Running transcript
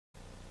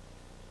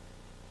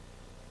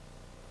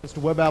to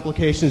web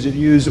applications that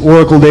use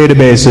Oracle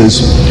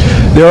databases.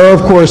 There are, of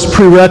course,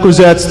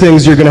 prerequisites,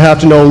 things you're going to have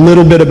to know a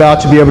little bit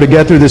about to be able to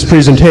get through this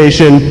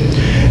presentation,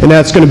 and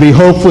that's going to be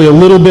hopefully a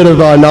little bit of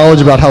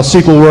knowledge about how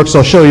SQL works.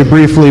 I'll show you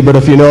briefly, but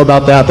if you know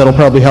about that, that'll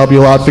probably help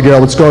you a lot figure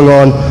out what's going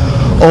on.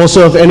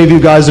 Also, if any of you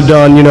guys have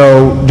done,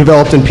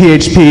 developed in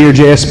PHP or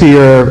JSP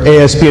or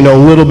ASP, know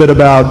a little bit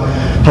about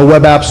how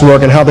web apps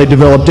work and how they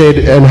develop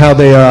data and how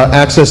they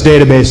access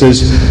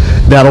databases,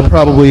 that'll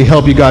probably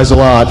help you guys a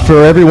lot.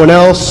 For everyone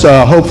else,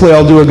 hopefully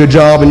I'll do a good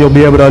job and you'll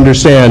be able to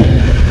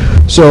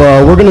understand.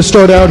 So we're going to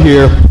start out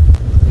here.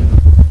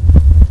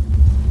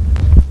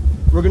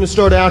 We're going to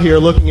start out here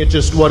looking at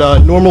just what a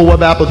normal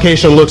web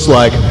application looks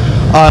like.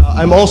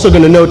 I'm also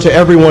going to note to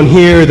everyone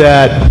here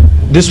that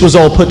this was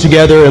all put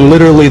together in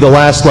literally the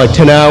last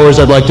 10 hours.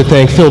 I'd like to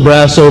thank Phil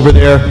Brass over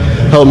there,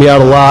 helped me out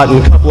a lot,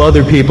 and a couple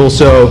other people.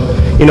 So,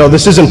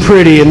 this isn't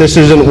pretty, and this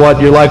isn't what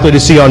you're likely to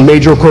see on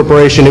Major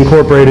Corporation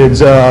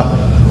Incorporated's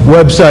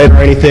website or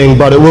anything,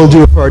 but it will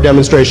do it for our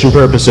demonstration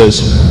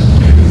purposes.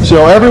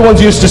 So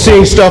everyone's used to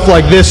seeing stuff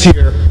like this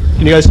here.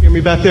 Can you guys hear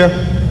me back there?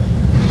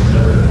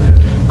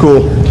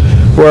 Cool.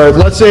 Where,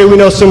 let's say we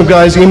know some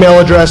guy's email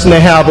address and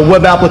they have a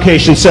web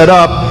application set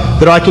up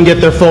that I can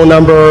get their phone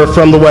number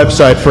from the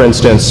website, for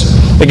instance.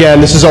 Again,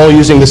 this is all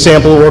using the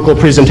sample Oracle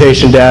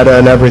presentation data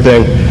and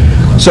everything.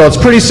 So it's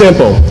pretty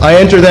simple. I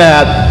enter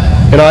that,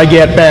 and I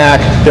get back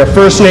their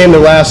first name,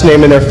 their last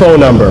name, and their phone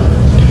number.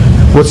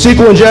 What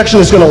SQL injection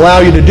is going to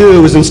allow you to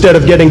do is, instead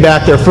of getting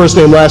back their first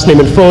name, last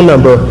name, and phone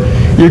number,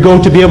 you're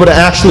going to be able to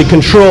actually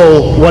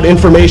control what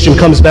information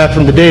comes back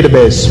from the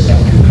database.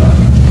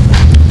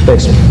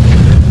 Thanks.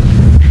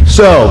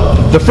 So,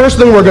 the first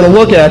thing we're going to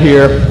look at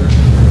here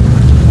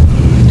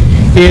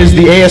is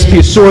the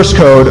ASP source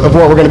code of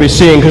what we're going to be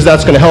seeing, because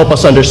that's going to help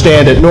us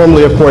understand it.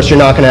 Normally, of course, you're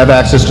not going to have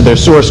access to their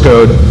source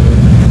code.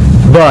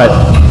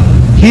 But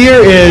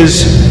here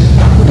is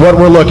what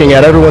we're looking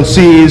at. Everyone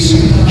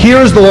sees,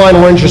 here's the line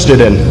we're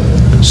interested in.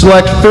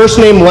 Select first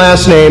name,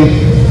 last name,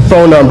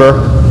 phone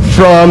number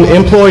from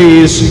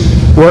employees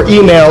where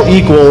email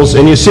equals,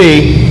 and you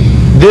see,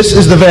 this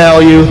is the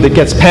value that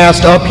gets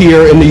passed up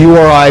here in the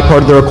URI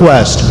part of the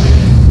request.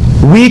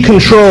 We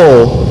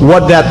control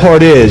what that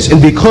part is,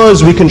 and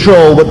because we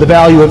control what the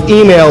value of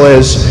email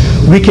is,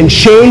 we can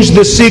change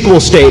this SQL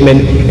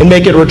statement and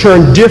make it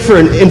return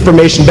different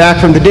information back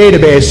from the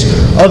database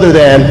other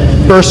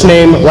than first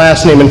name,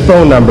 last name, and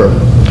phone number.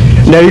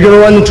 Now you're going to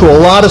run into a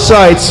lot of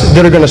sites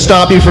that are going to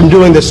stop you from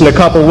doing this in a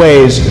couple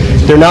ways.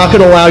 They're not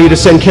going to allow you to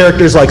send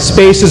characters like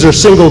spaces or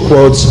single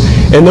quotes,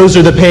 and those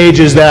are the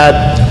pages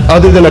that,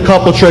 other than a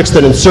couple tricks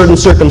that in certain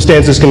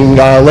circumstances can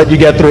let you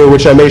get through,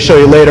 which I may show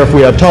you later if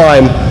we have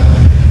time,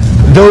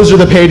 those are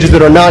the pages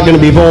that are not going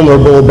to be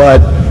vulnerable.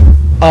 But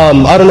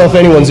I don't know if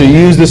anyone's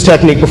used this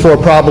technique before.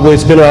 Probably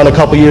it's been around a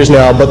couple years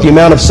now, but the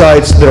amount of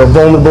sites that are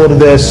vulnerable to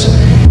this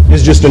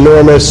is just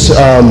enormous.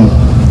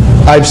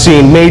 I've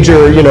seen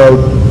major,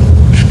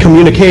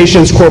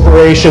 communications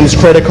corporations,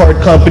 credit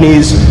card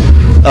companies,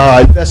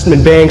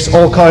 investment banks,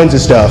 all kinds of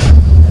stuff.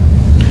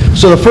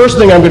 So the first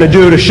thing I'm going to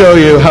do to show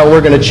you how we're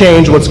going to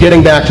change what's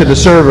getting back to the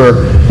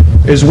server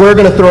is we're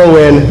going to throw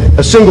in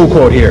a single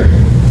quote here.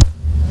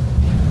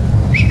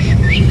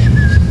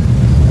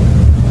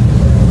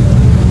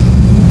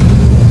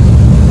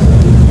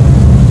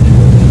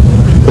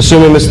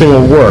 Assuming this thing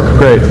will work.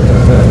 Great.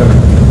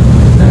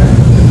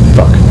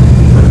 Fuck.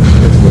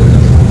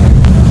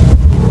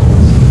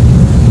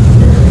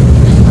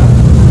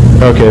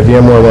 Okay,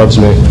 VMware loves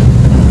me.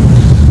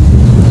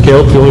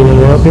 Caleb, feel you when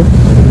we're up here?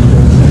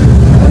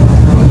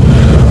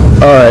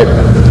 Alright.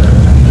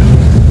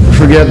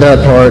 Forget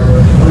that part.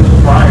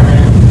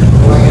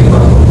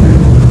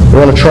 You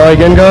want to try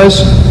again,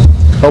 guys?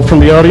 Help from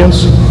the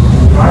audience?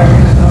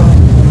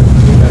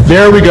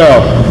 There we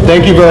go.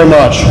 Thank you very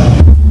much.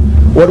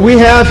 What we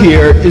have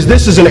here is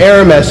this is an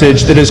error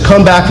message that has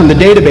come back from the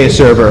database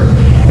server,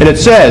 and it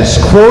says,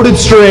 quoted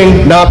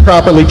string not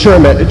properly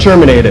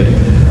terminated.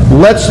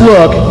 Let's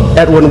look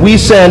at when we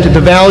sent the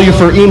value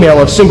for email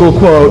of single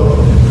quote,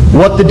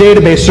 what the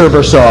database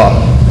server saw.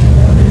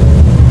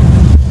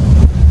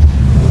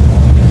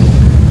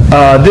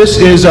 This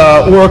is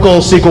Oracle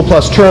SQL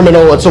Plus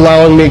Terminal. It's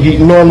allowing me,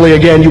 normally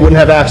again you wouldn't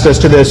have access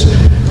to this,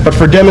 but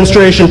for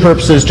demonstration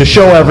purposes to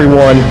show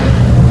everyone,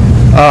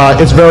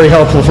 it's very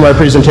helpful for my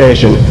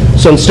presentation.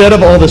 So instead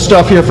of all the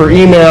stuff here for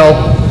email,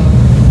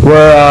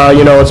 where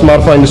it's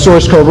modifying the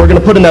source code, we're going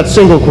to put in that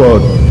single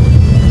quote.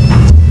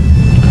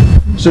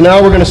 So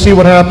now we're going to see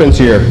what happens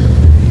here.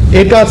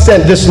 It got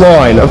sent this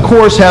line. Of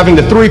course, having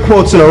the 3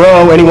 quotes in a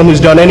row, anyone who's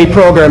done any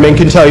programming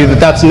can tell you that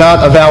that's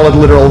not a valid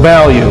literal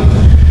value.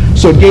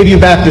 So it gave you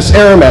back this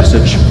error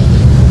message.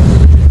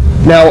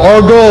 Now our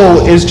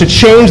goal is to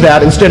change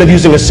that, instead of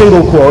using a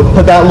single quote,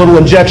 put that little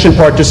injection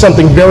part to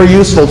something very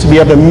useful to be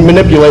able to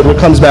manipulate what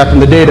comes back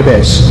from the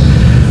database.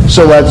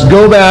 So let's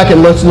go back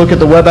and let's look at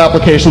the web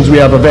applications we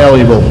have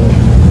available.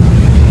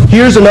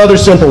 Here's another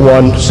simple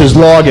one. It says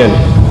login.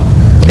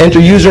 Enter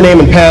username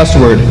and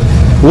password.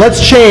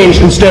 Let's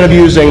change, instead of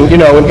using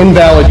an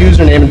invalid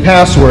username and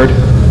password,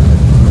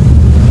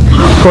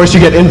 Of course,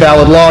 you get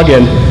invalid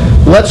login.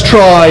 Let's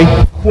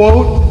try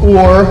quote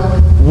or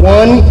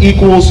 1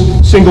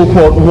 equals single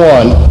quote 1.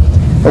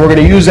 And we're going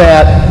to use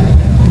that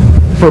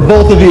for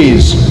both of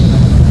these.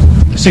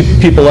 I see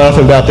people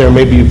laughing about there.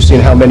 Maybe you've seen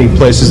how many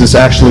places this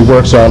actually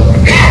works on.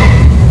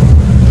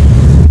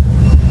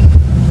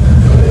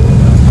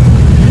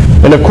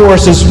 And of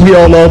course, as we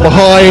all know,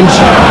 behind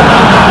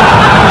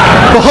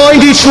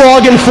each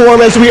login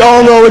form, as we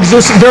all know,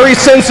 exists very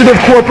sensitive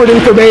corporate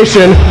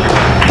information.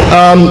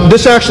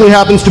 This actually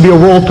happens to be a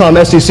WorldCom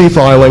SEC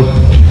filing.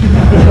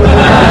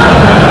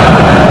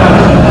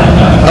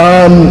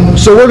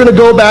 So we're going to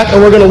go back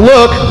and we're going to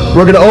look,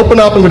 we're going to open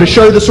up, I'm going to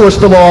show you the source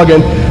of the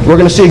login. We're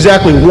going to see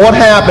exactly what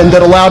happened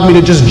that allowed me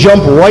to just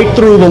jump right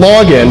through the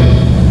login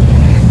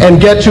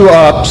and get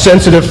to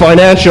sensitive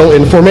financial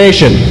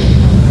information.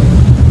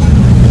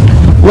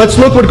 Let's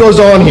look what goes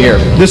on here.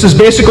 This is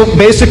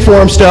basic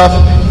form stuff.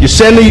 You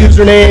send the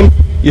username,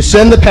 you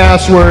send the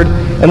password,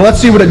 and let's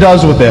see what it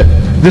does with it.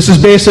 This is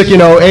basic,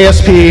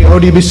 ASP,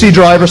 ODBC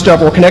driver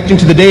stuff. We're connecting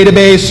to the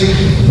database,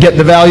 get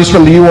the values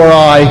from the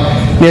URI.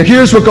 Now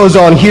here's what goes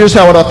on. Here's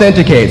how it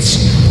authenticates.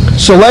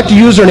 Select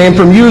username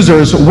from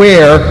users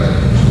where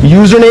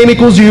username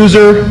equals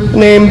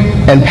username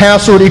and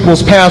password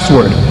equals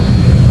password.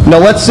 Now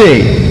let's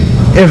see.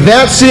 If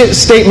that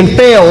statement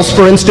fails,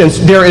 for instance,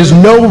 there is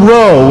no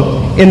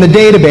row in the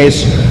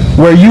database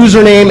where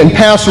username and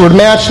password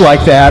match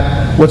like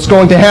that, what's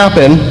going to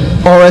happen,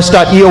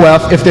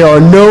 rs.eof, if there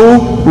are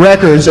no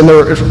records in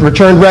the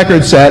returned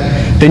record set,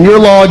 then your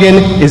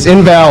login is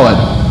invalid.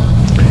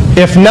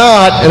 If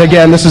not, and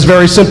again, this is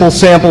very simple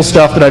sample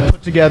stuff that I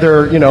put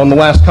together, in the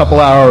last couple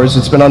hours,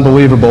 it's been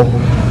unbelievable.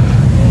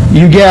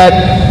 You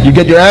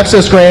get your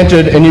access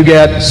granted and you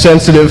get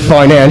sensitive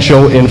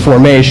financial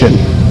information.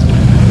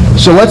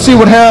 So let's see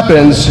what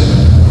happens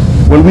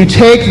when we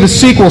take the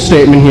SQL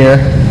statement here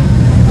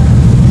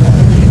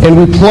and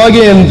we plug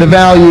in the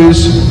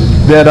values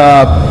that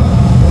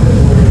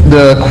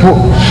the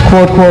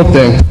quote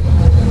thing,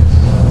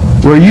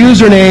 where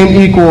username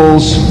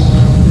equals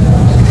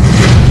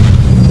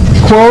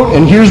quote,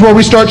 and here's where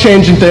we start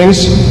changing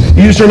things,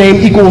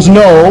 username equals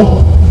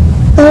no,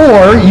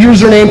 or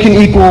username can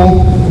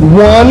equal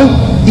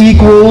 1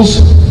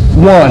 equals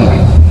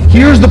 1.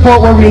 Here's the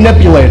part where we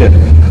manipulate it.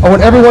 I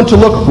want everyone to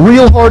look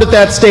real hard at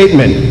that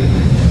statement.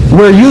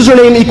 Where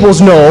username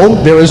equals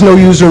no, there is no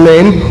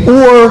username,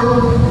 or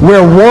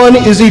where 1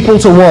 is equal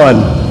to 1.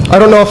 I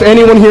don't know if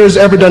anyone here has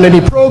ever done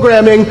any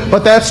programming,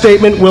 but that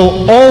statement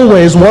will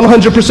always,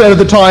 100% of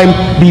the time,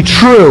 be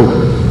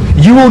true.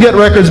 You will get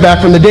records back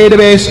from the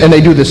database, and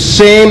they do the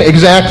same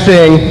exact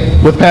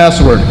thing with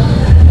password.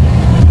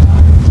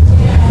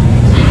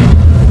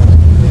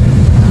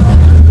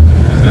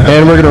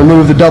 And we're going to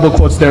remove the double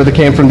quotes there that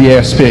came from the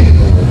ASP.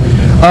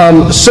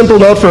 Simple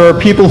note for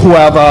people who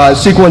have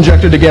SQL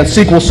injected against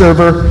SQL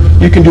Server,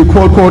 you can do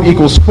quote, quote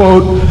equals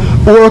quote.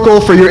 Oracle,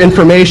 for your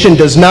information,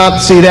 does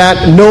not see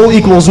that. Null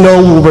equals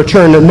null will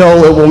return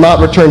null, it will not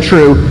return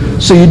true.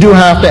 So you do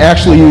have to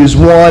actually use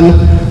 1,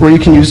 where you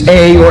can use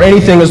a or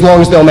anything as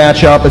long as they'll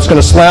match up. It's going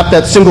to slap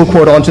that single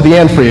quote onto the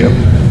end for you.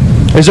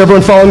 Is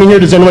everyone following me here?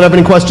 Does anyone have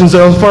any questions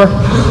so far?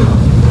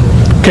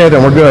 Okay,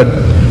 then we're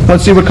good.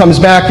 Let's see what comes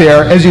back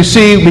there. As you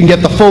see, we can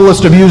get the full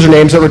list of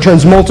usernames that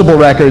returns multiple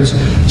records,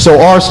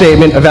 so our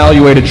statement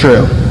evaluated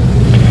true.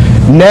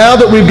 Now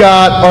that we've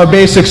got our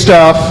basic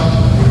stuff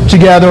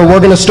together, we're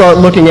going to start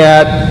looking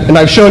at, and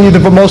I've shown you the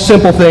most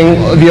simple thing,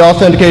 the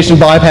authentication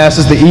bypass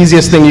is the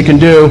easiest thing you can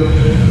do.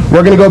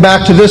 We're going to go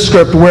back to this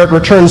script where it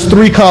returns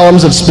 3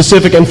 columns of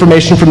specific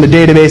information from the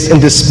database and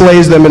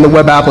displays them in the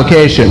web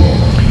application.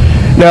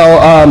 Now,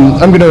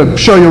 I'm going to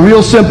show you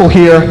real simple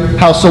here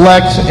how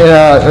select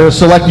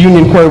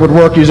union query would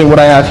work using what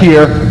I have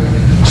here.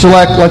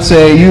 Select, let's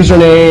say,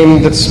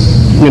 username that's,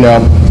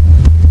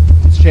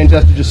 let's change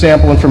that to just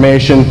sample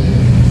information.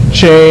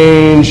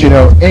 Change,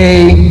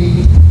 A,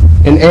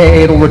 in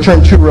A, it'll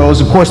return 2 rows.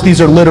 Of course,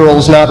 these are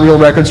literals, not real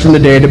records from the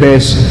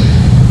database.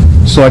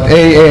 Select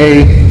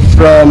AA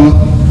from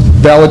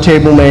valid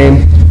table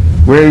name,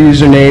 where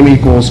username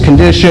equals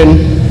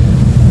condition.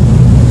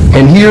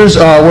 And here's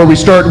where we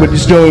start with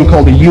this doing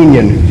called a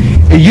union.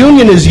 A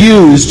union is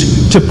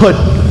used to put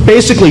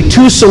basically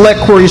 2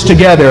 select queries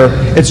together.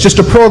 It's just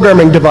a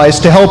programming device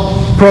to help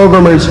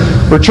programmers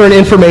return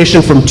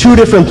information from 2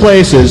 different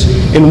places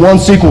in one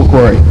SQL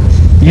query.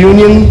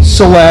 Union,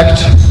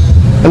 select,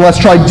 and let's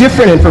try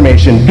different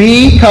information.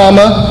 B,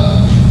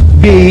 comma,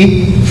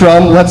 B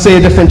from, let's say,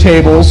 different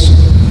tables.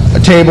 A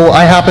table,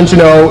 I happen to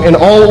know, in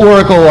all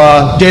Oracle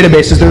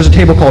databases, there's a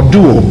table called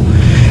dual.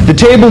 The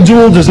table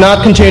dual does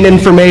not contain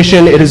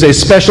information. It is a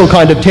special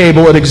kind of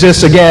table. It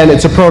exists, again,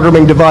 it's a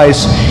programming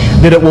device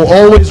that it will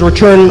always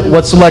return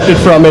what's selected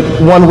from it,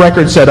 one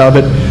record set of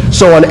it.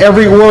 So on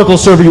every Oracle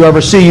server you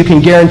ever see, you can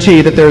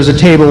guarantee that there's a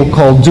table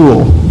called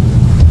dual.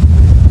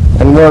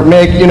 And we'll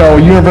make, a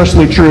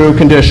universally true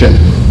condition.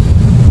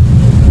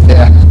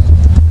 Yeah.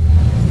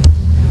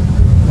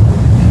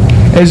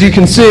 As you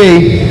can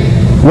see,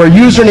 where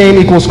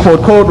username equals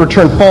quote, quote,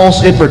 return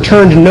false, it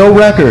returned no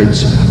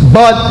records.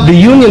 but the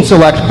union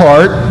select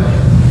part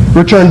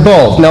returned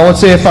both. Now let's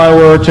say if I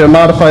were to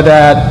modify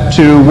that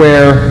to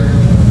where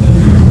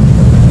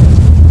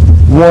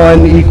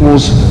 1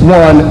 equals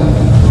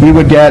 1, we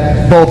would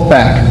get both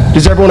back.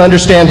 Does everyone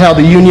understand how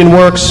the union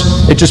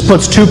works? It just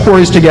puts two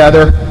queries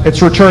together.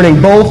 It's returning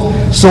both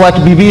select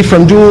BB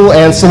from dual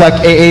and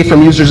select AA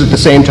from users at the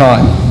same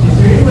time. Is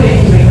there any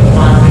way to make the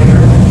font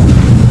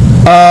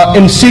bigger?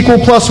 In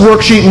SQL Plus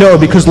worksheet, no,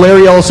 because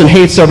Larry Ellison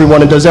hates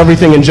everyone and does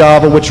everything in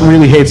Java, which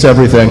really hates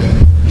everything.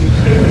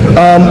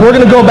 We're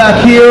going to go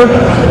back here.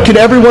 Can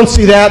everyone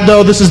see that,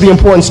 though? This is the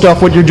important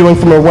stuff, what you're doing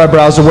from a web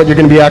browser, what you're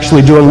going to be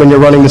actually doing when you're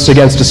running this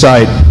against a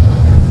site.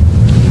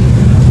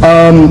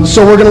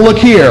 So we're going to look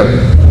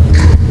here.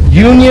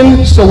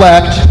 Union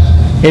select,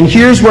 and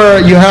here's where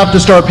you have to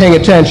start paying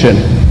attention.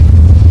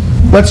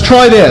 Let's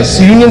try this.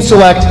 Union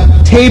select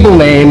table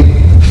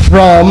name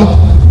from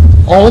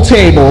all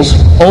tables.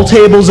 All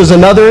tables is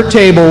another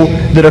table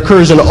that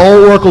occurs in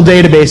all Oracle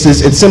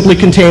databases. It simply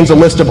contains a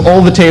list of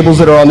all the tables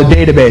that are on the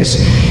database.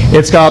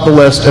 It's got the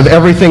list of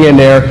everything in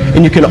there,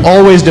 and you can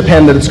always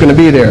depend that it's going to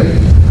be there.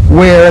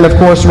 Where, and of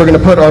course, we're going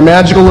to put our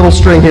magical little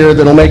string here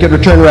that'll make it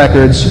return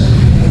records.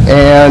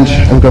 And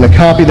I'm going to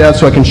copy that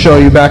so I can show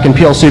you back in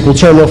PL SQL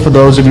Terminal for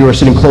those of you who are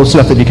sitting close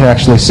enough that you can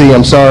actually see.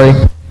 I'm sorry.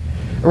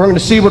 And we're going to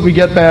see what we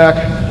get back.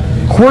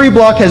 Query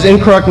block has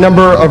incorrect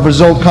number of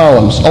result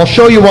columns. I'll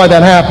show you why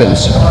that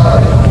happens.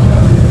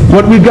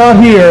 What we've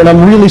got here, and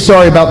I'm really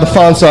sorry about the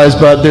font size,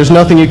 but there's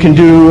nothing you can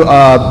do.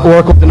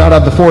 Oracle did not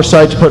have the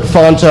foresight to put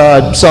font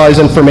size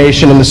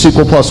information in the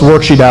SQL Plus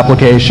worksheet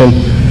application,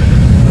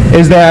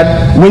 is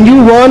that when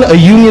you run a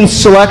union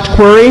select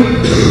query,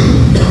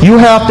 you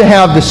have to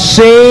have the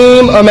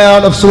same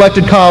amount of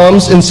selected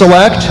columns in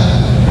select,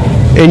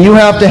 and you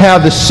have to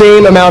have the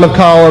same amount of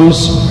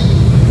columns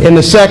in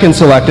the second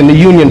select, in the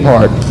union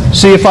part.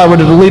 See, if I were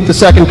to delete the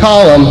second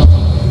column,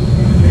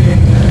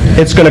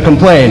 it's going to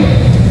complain.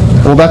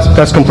 Well,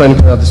 that's complaining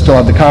because I still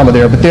have the comma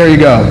there, but there you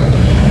go.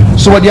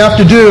 So what you have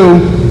to do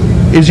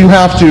is you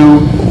have to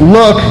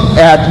look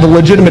at the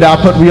legitimate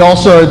output. We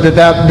also,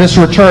 this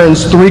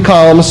returns 3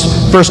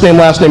 columns, first name,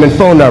 last name, and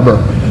phone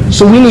number.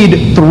 So we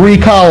need 3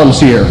 columns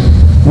here.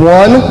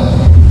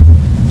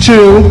 1,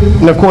 2,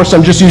 and of course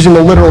I'm just using the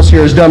literals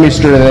here as dummy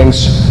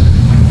strings.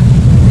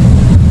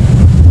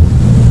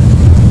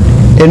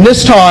 And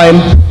this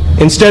time,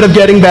 instead of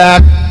getting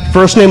back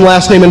first name,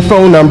 last name, and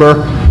phone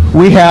number,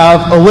 we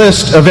have a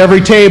list of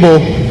every table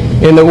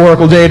in the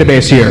Oracle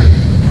database here.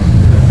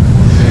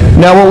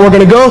 Now what we're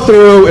going to go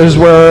through is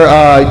we're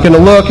going to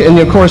look, and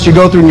of course you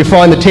go through and you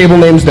find the table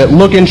names that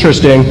look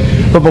interesting.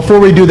 But before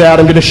we do that,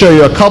 I'm going to show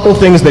you a couple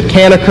things that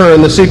can occur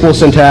in the SQL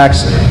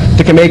syntax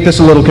that can make this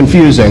a little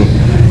confusing.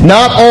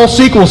 Not all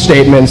SQL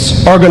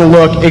statements are going to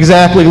look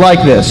exactly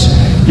like this.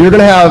 You're going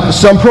to have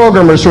some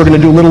programmers who are going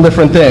to do little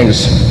different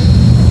things.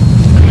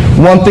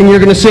 One thing you're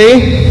going to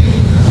see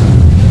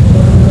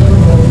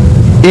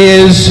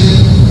is,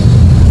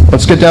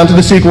 let's get down to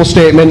the SQL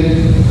statement.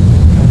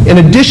 In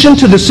addition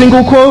to the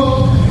single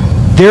quote,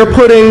 they're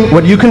putting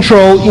what you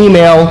control,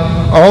 email,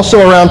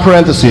 also around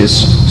parentheses.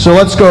 So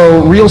let's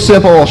go real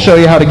simple. I'll show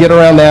you how to get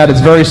around that. It's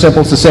very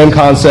simple. It's the same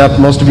concept.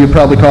 Most of you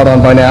probably caught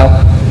on by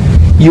now.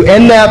 You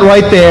end that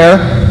right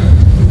there.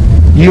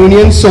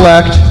 Union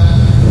select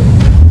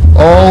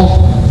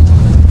all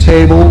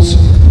tables.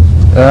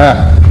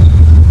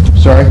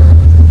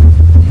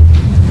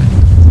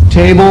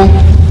 Table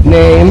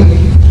name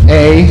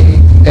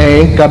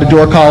A. Got a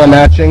door column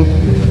matching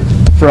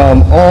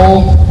from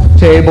all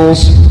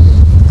tables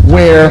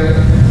where,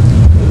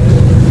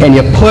 and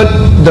you put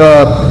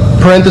the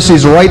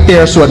parentheses right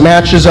there so it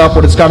matches up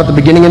what it's got at the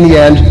beginning and the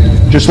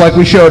end, just like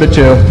we showed it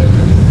to.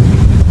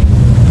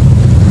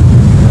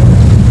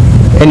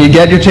 And you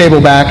get your table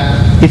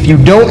back. If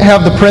you don't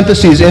have the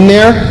parentheses in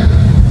there,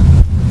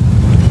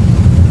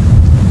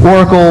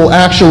 Oracle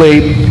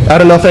actually, I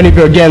don't know if any of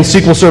you, again,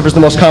 SQL Server is the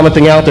most common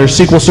thing out there.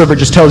 SQL Server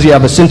just tells you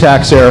have a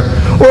syntax error.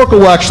 Oracle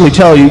will actually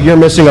tell you you're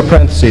missing a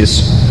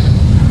parentheses.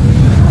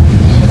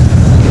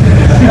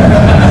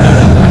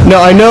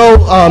 Now I know,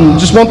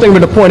 just one thing I'm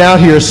going to point out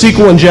here,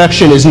 SQL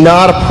injection is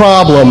not a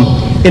problem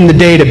in the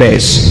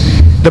database.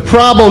 The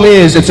problem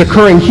is it's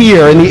occurring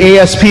here in the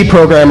ASP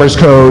programmer's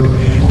code,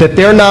 that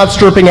they're not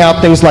stripping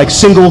out things like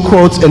single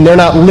quotes and they're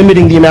not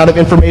limiting the amount of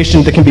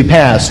information that can be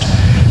passed.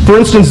 For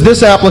instance,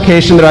 this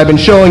application that I've been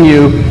showing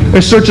you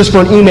is searches for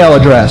an email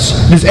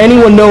address. Does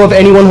anyone know of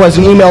anyone who has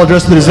an email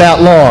address that is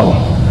that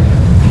long?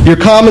 Your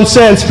common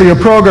sense for your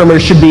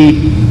programmers should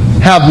be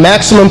have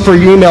maximum for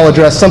your email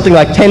address, something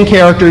like 10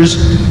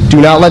 characters. Do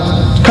not let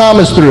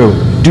commas through.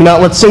 Do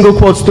not let single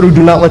quotes through.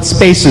 Do not let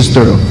spaces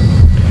through.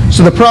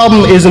 So the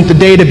problem isn't the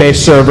database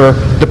server.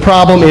 The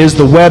problem is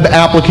the web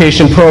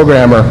application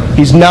programmer.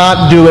 He's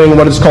not doing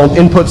what is called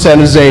input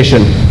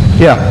sanitization.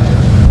 Yeah?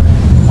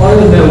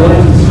 Other than one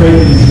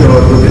constraint that you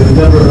showed was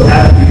the number of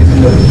attributes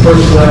in the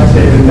first select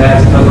statement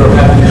match the number of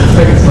attributes in the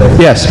second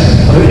select. Yes.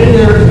 But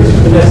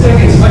in that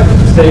second select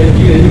state,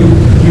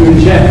 you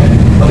inject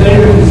Are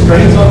there any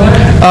constraints on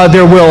that?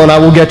 There will, and I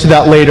will get to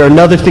that later.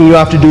 Another thing you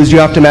have to do is you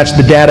have to match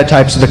the data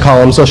types of the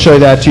columns. I'll show you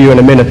that to you in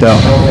a minute, though.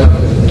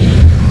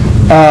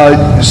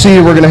 See,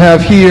 we're going to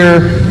have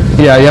here,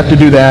 yeah, you have to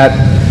do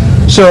that.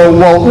 So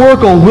while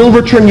Oracle will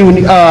return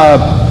you,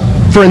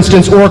 for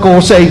instance, Oracle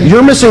will say,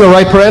 you're missing the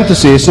right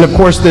parentheses, and of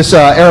course this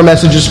error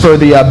message is for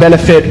the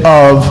benefit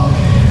of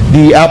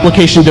the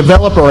application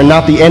developer and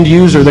not the end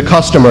user, the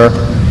customer.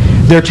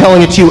 They're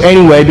telling it to you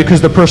anyway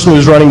because the person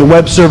who's running the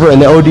web server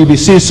and the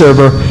ODBC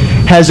server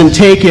hasn't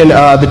taken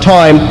the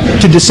time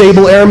to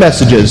disable error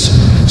messages.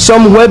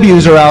 Some web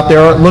user out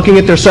there looking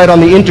at their site on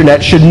the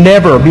internet should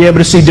never be able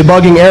to see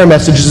debugging error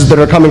messages that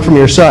are coming from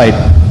your site.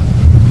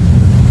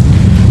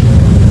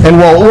 And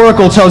while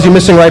Oracle tells you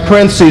missing right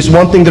parentheses,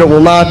 one thing that it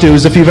will not do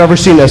is if you've ever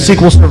seen a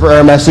SQL Server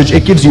error message,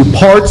 it gives you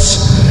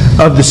parts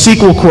of the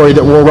SQL query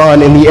that will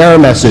run in the error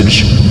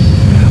message.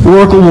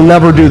 Oracle will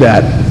never do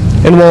that.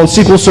 And while in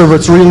SQL Server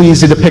it's really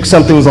easy to pick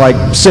something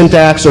like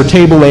syntax or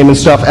table name and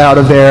stuff out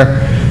of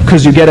there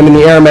because you get them in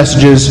the error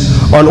messages,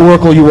 on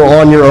Oracle you are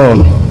on your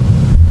own.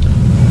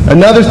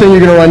 Another thing you're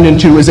going to run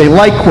into is a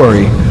like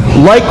query.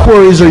 Like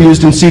queries are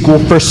used in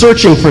SQL for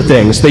searching for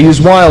things. They use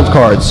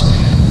wildcards.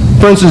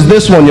 For instance,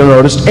 this one you'll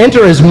notice,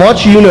 enter as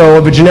much you know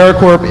of a generic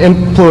corp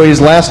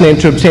employee's last name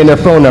to obtain their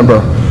phone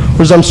number.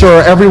 Whereas I'm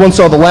sure everyone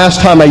saw the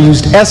last time I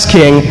used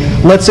sking,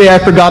 let's say I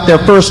forgot their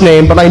first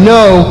name, but I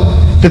know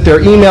that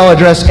their email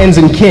address ends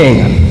in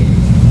King.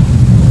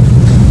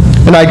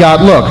 And I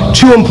got, look,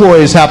 2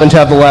 employees happen to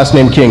have the last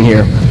name King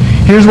here.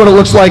 Here's what it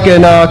looks like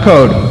in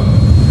code.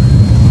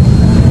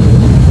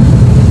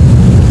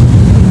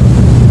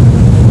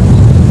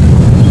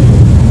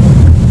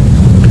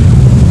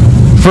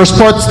 First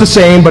part's the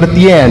same, but at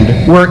the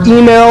end, where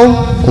email,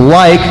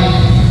 like,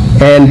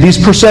 and these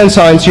percent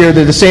signs here,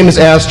 they're the same as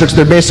asterisks.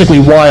 They're basically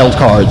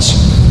wildcards.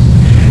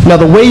 Now,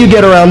 the way you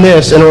get around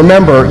this, and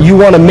remember, you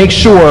want to make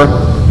sure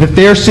that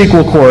their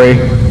SQL query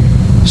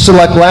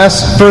select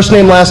first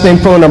name, last name,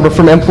 phone number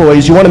from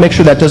employees. You want to make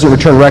sure that doesn't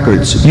return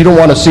records. You don't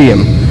want to see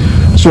them.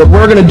 So what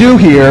we're going to do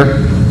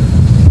here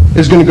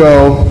is going to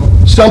go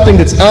something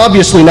that's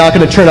obviously not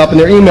going to turn up in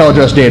their email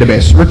address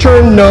database.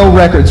 Return no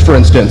records, for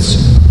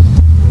instance.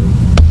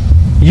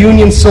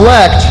 Union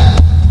select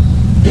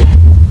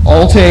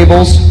all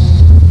tables.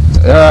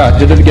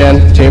 Did it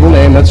again. Table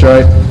name, that's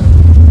right.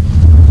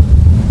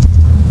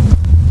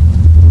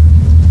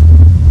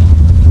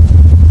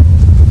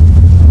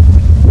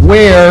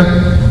 Where,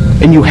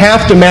 and you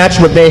have to match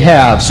what they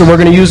have. So we're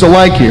going to use a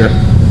like here.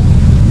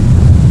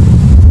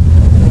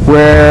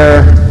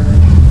 Where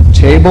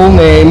table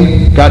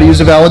name, got to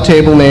use a valid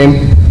table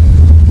name,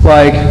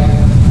 like,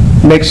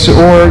 makes,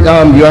 or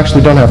you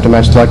actually don't have to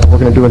match the like, but we're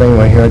going to do it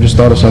anyway here. I just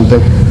thought of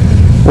something.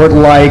 Or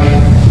like,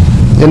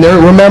 and there,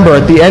 remember,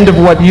 at the end of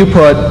what you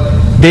put,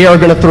 they are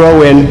going to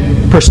throw in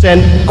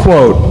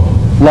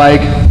 %,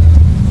 like,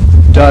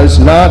 does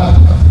not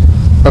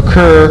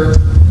occur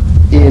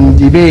in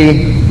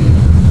DB.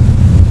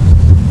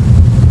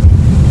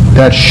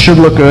 That should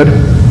look good.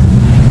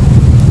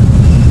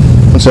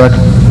 One sec.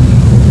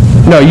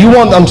 No, you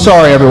want, I'm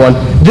sorry everyone,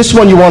 this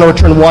one you want to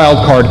return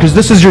wildcard because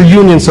this is your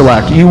union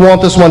select. You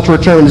want this one to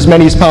return as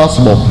many as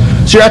possible.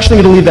 So you're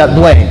actually going to leave that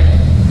blank.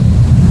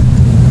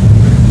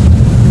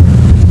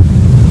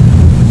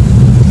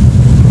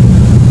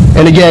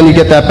 And again, you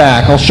get that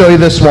back. I'll show you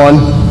this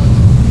one.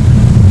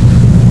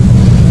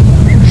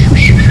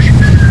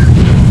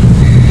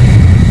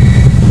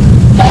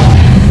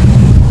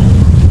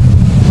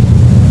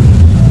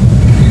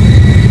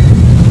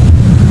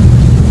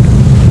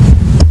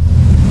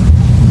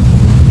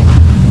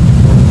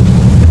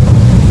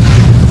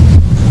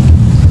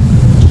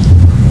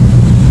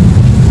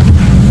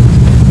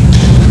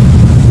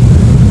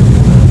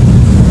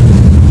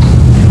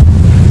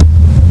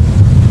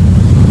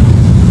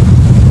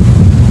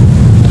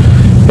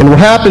 And what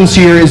happens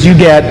here is you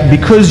get,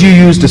 because you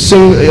used a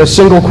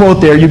single quote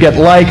there, you get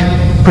like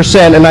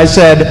 %, and I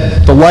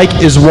said the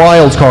like is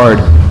wildcard.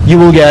 You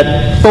will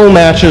get full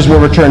matches will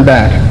return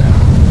back.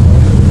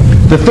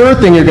 The third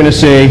thing you're going to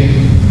see,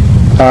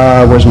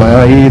 where's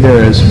my IE?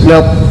 There it is.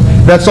 Nope.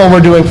 That's all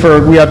we're doing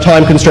we have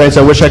time constraints.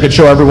 I wish I could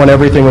show everyone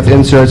everything with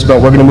inserts, but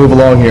we're going to move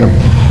along here.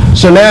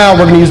 So now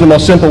we're going to use the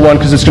most simple one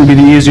because it's going to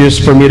be the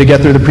easiest for me to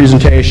get through the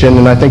presentation,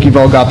 and I think you've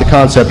all got the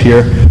concept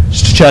here.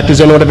 Just to check, does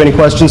anyone have any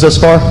questions thus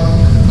far?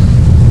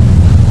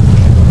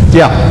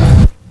 Yeah.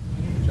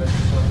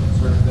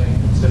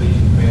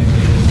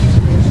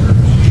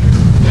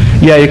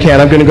 Yeah, you can.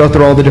 I'm going to go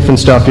through all the different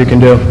stuff you can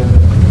do.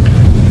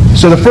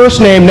 So the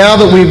first name, now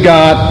that we've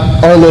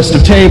got our list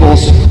of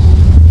tables,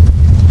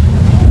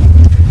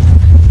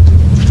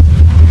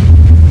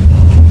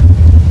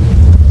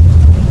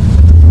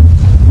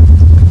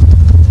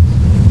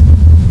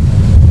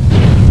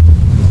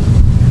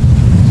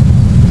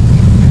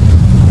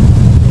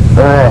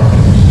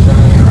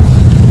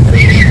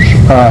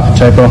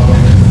 typo.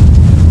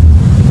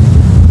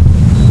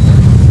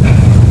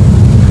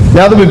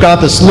 Now that we've got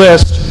this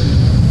list,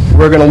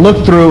 we're going to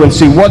look through and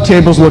see what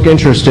tables look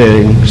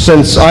interesting.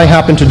 Since I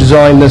happen to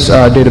design this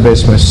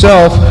database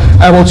myself,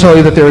 I will tell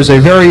you that there is a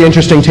very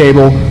interesting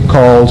table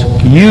called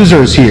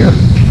users here.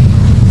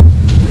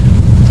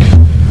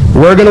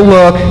 We're going to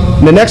look,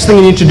 the next thing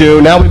you need to do,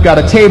 now we've got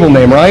a table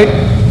name, right?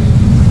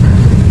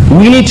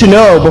 We need to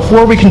know,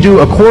 before we can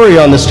do a query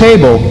on this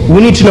table, we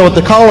need to know what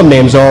the column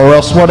names are, or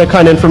else what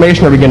kind of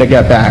information are we going to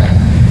get back?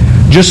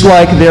 Just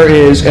like there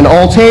is in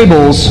all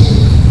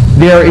tables,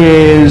 there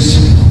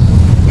is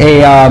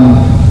a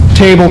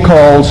table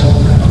called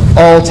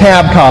all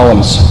tab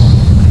columns.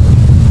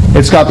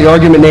 It's got the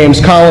argument names,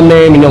 column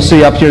name, and you'll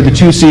see up here the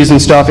 2Cs and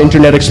stuff,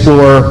 Internet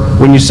Explorer.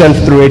 When you send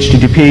through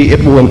HTTP, it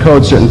will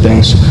encode certain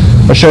things.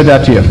 I'll show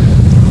that to you.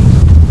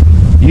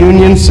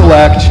 Union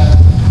select,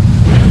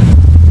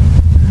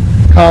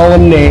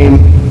 column name,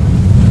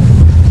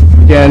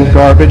 again,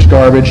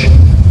 garbage,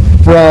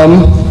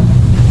 from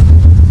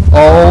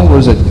all, what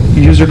is it,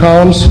 user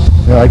columns?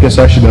 Yeah, I guess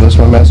I should know this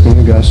one, I'm asking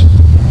you guys.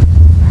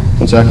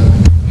 One sec.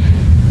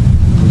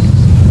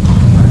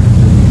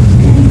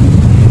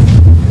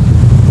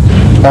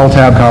 All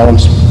tab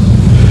columns,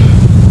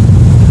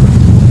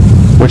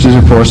 which is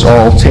of course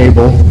all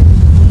table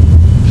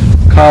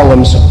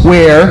columns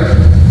where,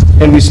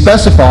 and we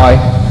specify,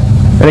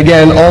 and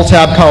again, all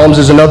tab columns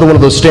is another one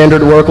of those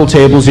standard Oracle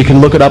tables. You can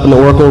look it up in the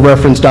Oracle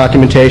reference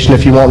documentation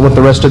if you want what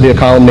the rest of the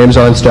column names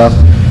are and stuff.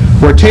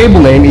 Where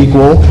table name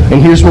equal,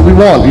 and here's what we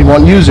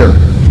want user.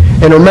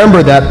 And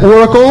remember that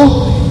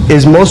Oracle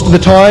is most of the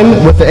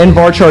time with the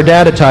nvarchar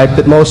data type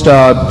that most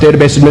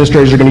database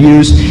administrators are going to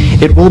use.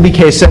 It will be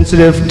case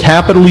sensitive.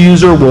 Capital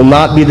user will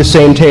not be the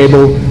same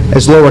table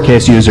as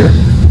lowercase user.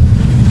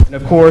 And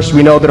of course,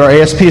 we know that our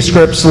ASP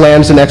script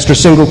slams an extra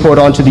single quote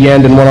onto the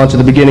end and one onto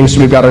the beginning, so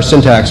we've got our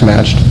syntax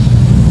matched.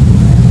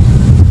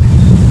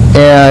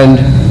 And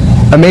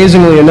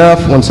amazingly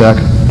enough, one sec.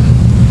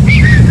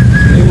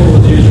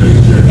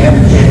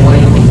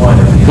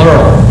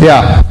 Plural.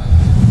 Yeah.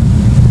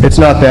 It's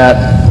not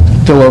that.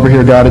 Phil over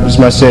here got it. It's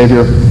my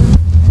savior.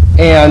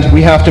 And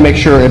we have to make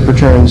sure it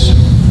returns.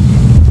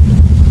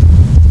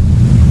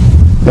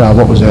 No,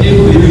 what was that?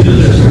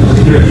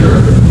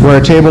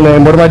 Where a table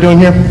name, what am I doing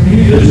here?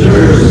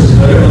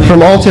 Users.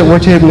 From all where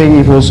table name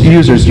equals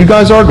users. You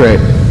guys are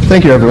great.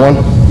 Thank you, everyone.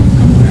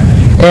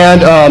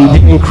 And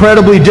the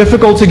incredibly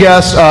difficult to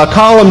guess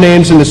column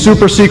names in the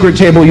super secret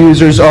table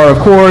users are, of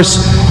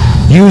course,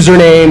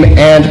 username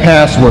and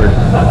password.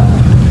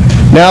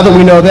 Now that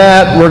we know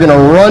that, we're going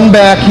to run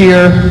back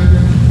here.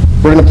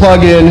 We're going to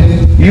plug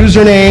in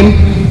username,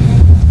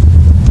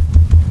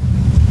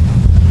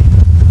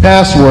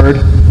 password,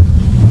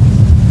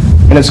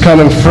 and it's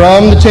coming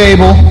from the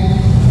table,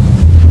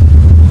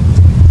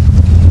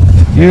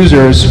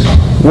 users,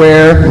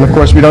 where, and of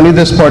course we don't need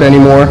this part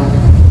anymore.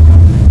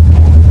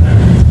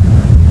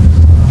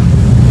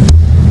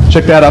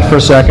 Check that out for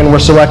a second. We're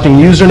selecting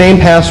username,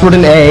 password,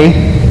 and A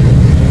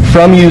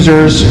from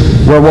users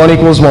where 1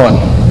 equals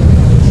 1.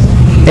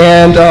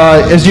 And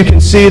as you can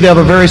see, they have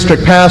a very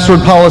strict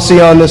password policy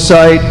on this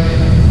site.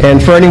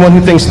 And for anyone who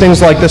thinks things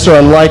like this are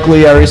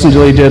unlikely, I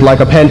recently did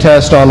like a pen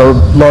test on a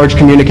large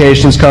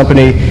communications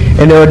company,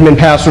 and their admin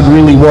password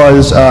really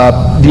was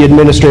the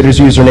administrator's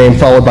username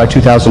followed by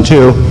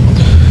 2002.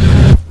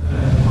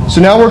 So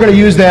now we're going to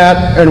use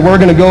that, and we're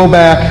going to go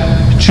back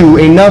to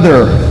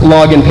another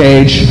login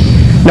page.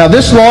 Now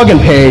this login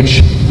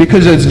page,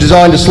 because it's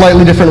designed a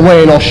slightly different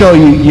way, and I'll show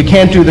you, you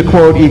can't do the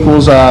quote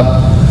equals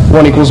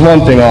 1 equals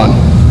 1 thing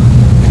on.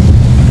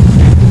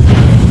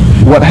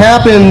 What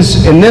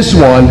happens in this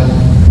one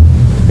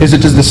is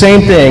it does the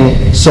same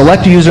thing,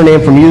 select a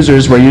username from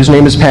users where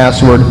username is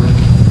password,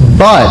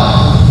 but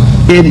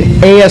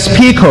in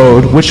ASP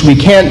code, which we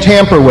can't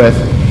tamper with,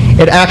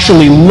 it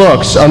actually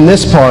looks on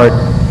this part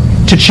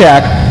to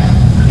check,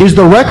 is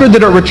the record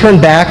that it returned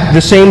back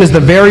the same as the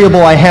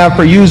variable I have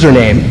for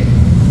username?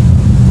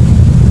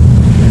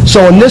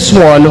 So in this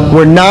one,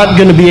 we're not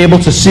going to be able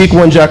to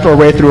SQL inject our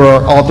way through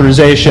our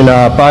authorization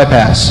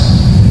bypass.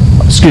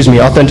 Excuse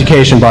me,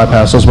 authentication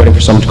bypass. I was waiting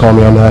for someone to call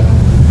me on that.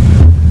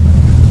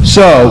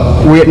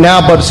 So we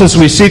now, but since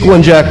we SQL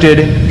injected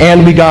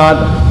and we got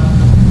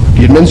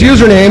the admin's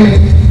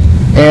username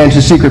and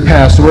his secret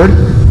password,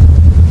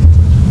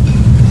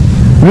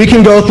 we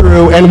can go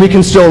through and we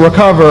can still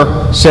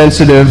recover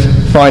sensitive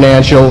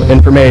financial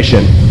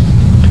information.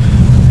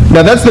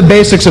 Now that's the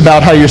basics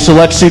about how your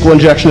select SQL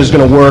injection is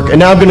going to work, and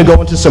now I'm going to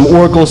go into some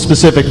Oracle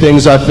specific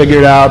things I've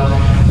figured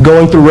out,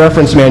 going through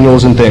reference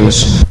manuals and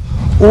things.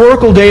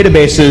 Oracle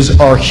databases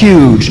are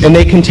huge, and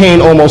they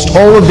contain almost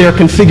all of their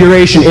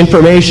configuration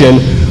information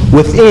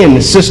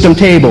within system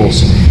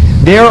tables.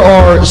 There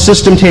are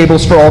system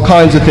tables for all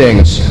kinds of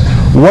things.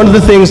 One of the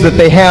things that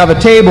they have a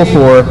table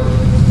for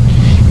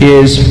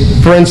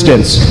is, for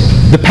instance,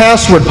 the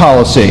password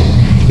policy.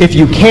 If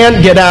you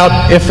can't get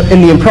out, if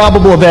in the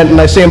improbable event,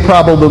 and I say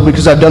improbable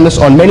because I've done this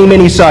on many,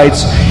 many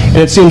sites, and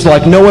it seems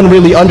like no one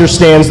really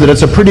understands that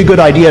it's a pretty good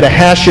idea to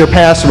hash your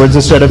passwords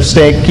instead of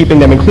keeping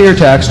them in clear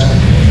text,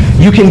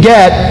 you can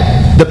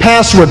get the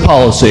password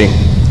policy.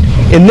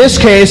 In this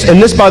case,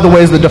 and this by the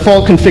way is the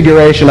default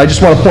configuration, I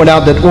just want to point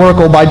out that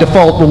Oracle by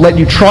default will let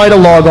you try to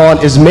log on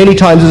as many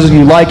times as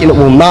you like and it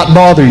will not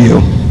bother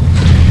you.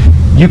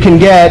 You can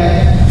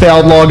get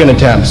failed login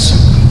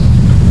attempts,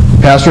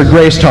 password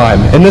grace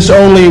time, and this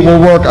only will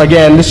work,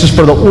 again, this is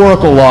for the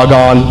Oracle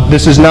logon,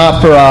 this is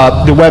not for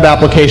the web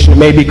application, it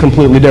may be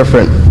completely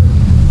different.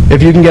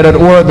 If you can get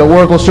the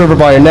Oracle server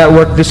via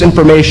network, this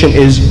information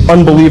is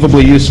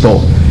unbelievably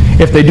useful.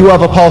 If they do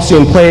have a policy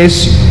in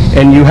place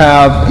and you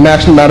have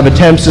maximum amount of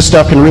attempts, this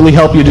stuff can really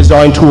help you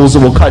design tools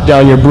that will cut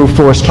down your brute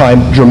force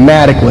time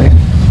dramatically.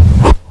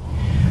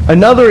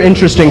 Another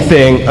interesting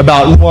thing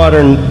about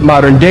modern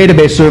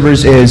database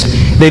servers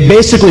is they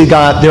basically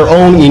got their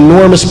own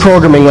enormous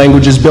programming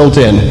languages built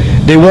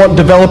in. They want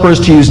developers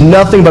to use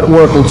nothing but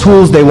Oracle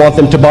tools. They want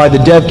them to buy the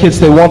dev kits.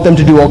 They want them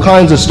to do all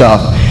kinds of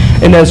stuff.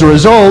 And as a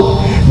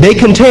result, they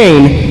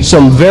contain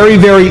some very,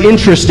 very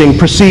interesting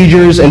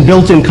procedures and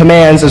built-in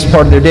commands as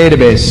part of their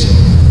database.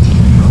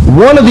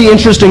 One of the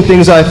interesting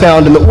things I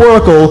found in the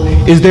Oracle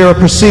is there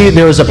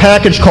is a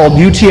package called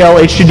UTL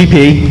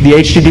HTTP, the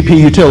HTTP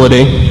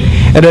utility,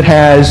 and it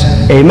has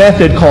a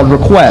method called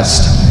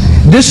request.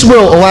 This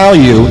will allow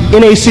you,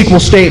 in a SQL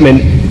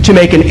statement, to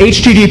make an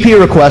HTTP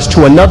request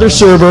to another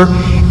server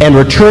and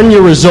return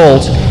your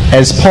result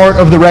as part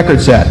of the record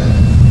set.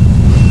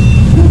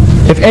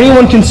 If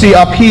anyone can see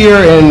up here,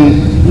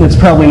 and it's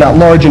probably not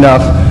large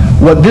enough,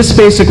 what this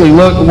basically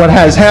what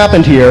has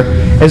happened here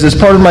is as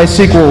part of my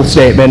SQL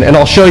statement, and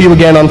I'll show you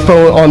again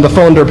on the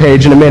Founder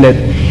page in a minute,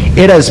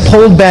 it has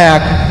pulled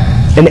back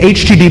an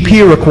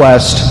HTTP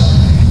request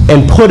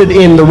and put it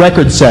in the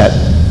record set.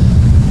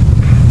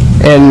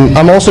 And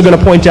I'm also going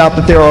to point out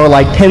that there are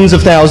like tens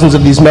of thousands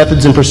of these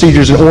methods and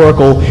procedures in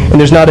Oracle, and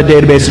there's not a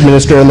database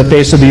administrator on the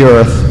face of the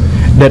earth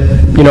that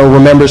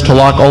remembers to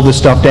lock all this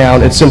stuff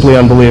down. It's simply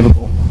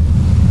unbelievable.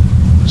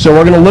 So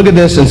we're going to look at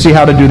this and see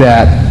how to do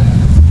that.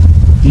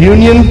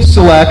 Union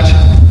select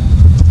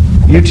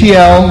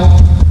UTL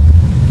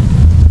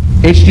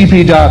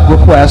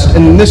HTTP.request,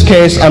 and in this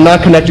case I'm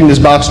not connecting this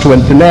box to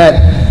the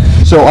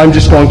net, so I'm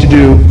just going to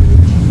do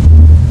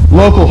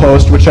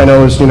localhost, which I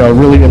know is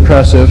really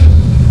impressive.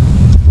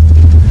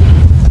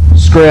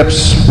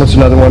 Scripts, what's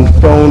another one?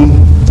 Phone,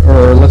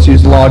 or let's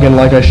use login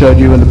like I showed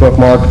you in the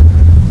bookmark.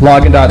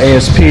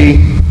 Login.asp.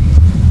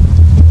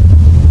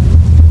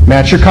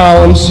 Match your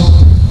columns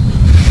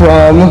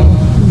from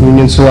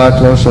union select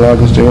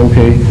logins to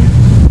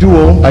AMP.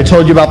 Dual, I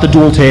told you about the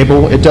dual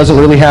table. It doesn't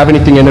really have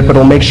anything in it, but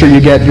it'll make sure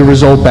you get your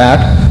result back.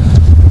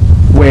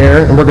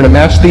 Where, and we're going to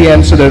match the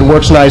end so that it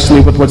works nicely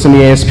with what's in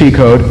the ASP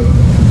code.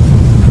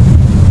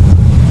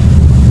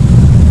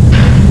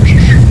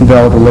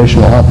 Valid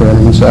relational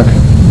operator, one sec.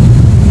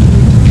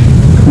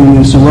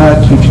 Union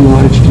select,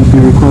 UTL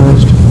HTTP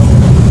request.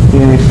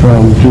 Okay,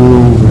 from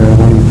dual,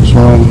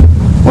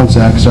 one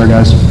sec, sorry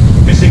guys.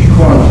 Missing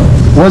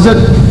column. Was it?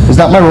 Is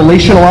that my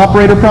relational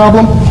operator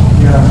problem?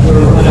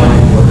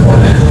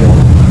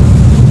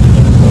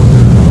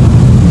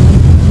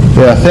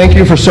 Yeah, thank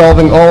you for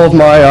solving all of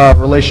my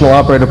relational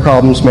operator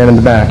problems, man in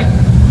the back.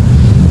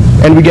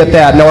 And we get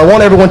that. Now I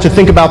want everyone to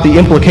think about the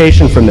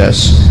implication from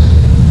this,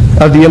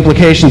 of the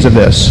implications of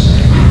this.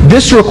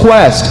 This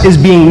request is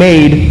being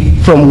made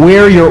from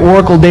where your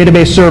Oracle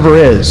database server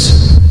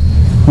is,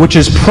 which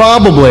is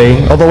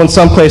probably, although in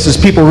some places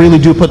people really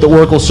do put the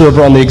Oracle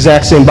server on the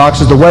exact same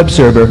box as the web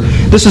server,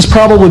 this is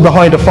probably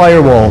behind a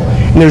firewall,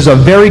 and there's a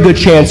very good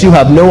chance you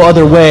have no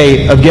other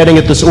way of getting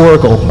at this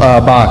Oracle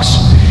box.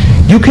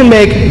 You can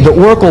make the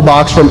Oracle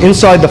box from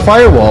inside the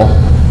firewall.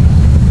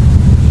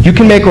 You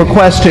can make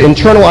requests to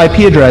internal IP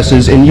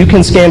addresses, and you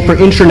can scan for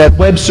intranet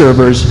web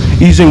servers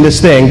using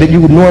this thing that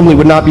you normally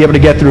would not be able to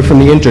get through from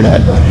the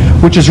internet,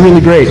 which is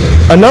really great.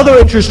 Another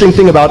interesting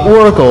thing about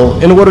Oracle,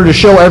 in order to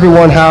show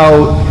everyone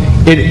how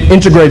it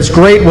integrates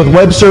great with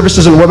web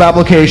services and web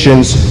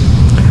applications,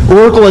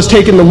 Oracle has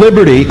taken the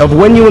liberty of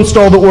when you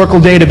install the Oracle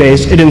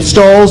database, it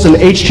installs an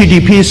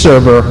HTTP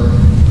server.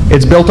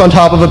 It's built on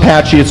top of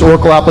Apache, it's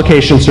Oracle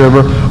application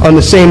server, on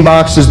the same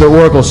box as the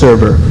Oracle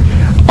server.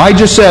 I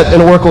just set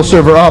an Oracle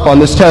server up on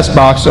this test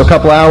box a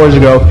couple hours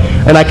ago,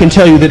 and I can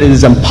tell you that it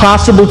is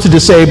impossible to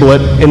disable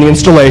it in the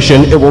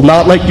installation. It will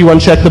not let you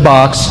uncheck the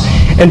box,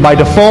 and by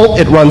default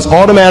it runs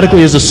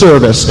automatically as a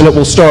service, and it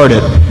will start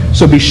it.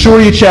 So be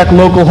sure you check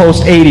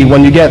localhost 80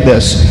 when you get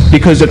this,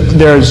 because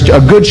there's a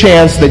good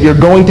chance that you're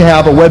going to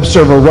have a web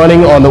server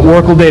running on the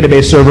Oracle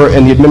database server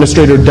and the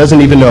administrator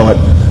doesn't even know it.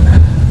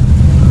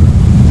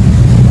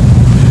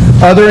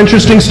 Other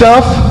interesting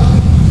stuff,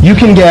 you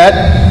can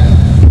get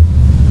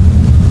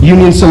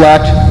union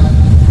select,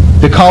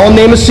 the column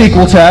name is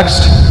SQL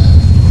text,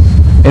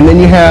 and then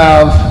you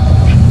have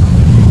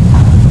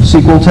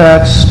SQL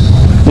text,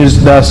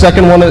 there's the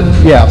second one,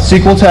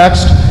 SQL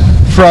text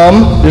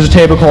from, there's a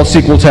table called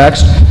SQL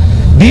text.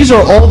 These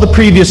are all the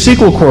previous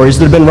SQL queries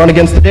that have been run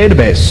against the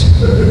database.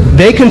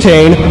 They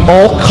contain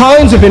all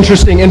kinds of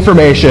interesting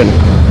information.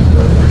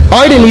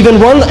 I didn't even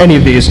run any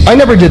of these. I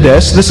never did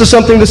this. This is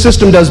something the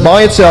system does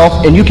by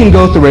itself, and you can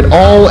go through it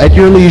all at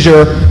your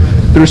leisure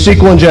through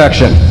SQL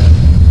injection.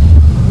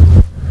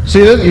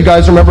 See that? You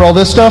guys remember all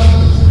this stuff?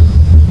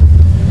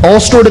 All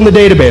stored in the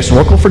database.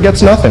 Oracle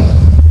forgets nothing.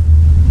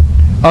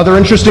 Other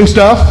interesting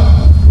stuff?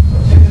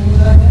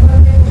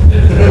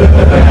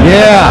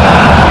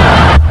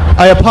 Yeah.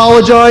 I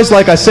apologize.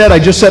 Like I said, I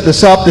just set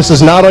this up. This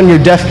is not on your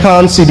DEF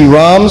CON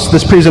CD-ROMs,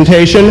 this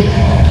presentation,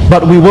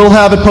 but we will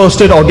have it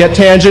posted. I'll get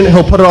Tangent.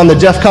 He'll put it on the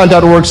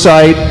defcon.org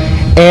site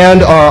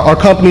and our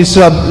company's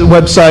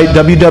website,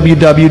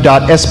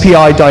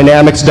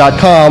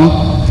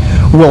 www.spidynamics.com.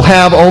 We'll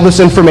have all this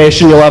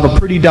information. You'll have a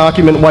pretty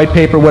document, white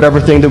paper, whatever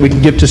thing that we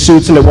can give to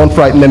suits, and it won't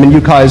frighten them, and you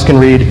guys can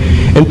read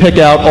and pick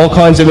out all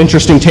kinds of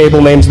interesting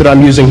table names that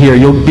I'm using here.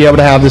 You'll be able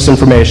to have this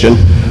information.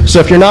 So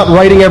if you're not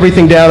writing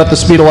everything down at the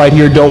speed of light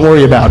here, don't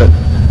worry about it.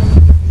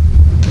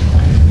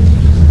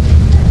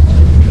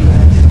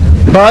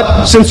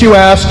 But since you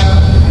asked,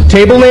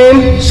 table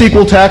name,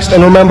 SQL text,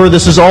 and remember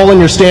this is all in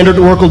your standard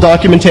Oracle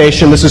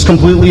documentation. This is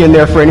completely in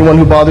there for anyone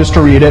who bothers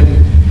to read it.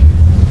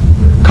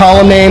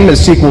 Column name is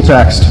SQL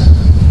text.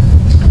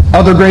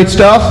 Other great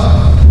stuff,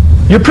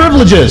 your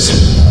privileges.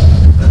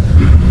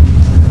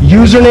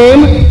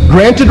 Username,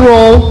 granted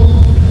role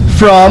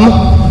from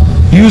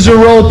user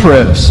role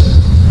privs.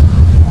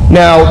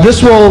 Now,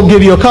 this will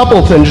give you a couple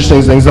of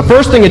interesting things. The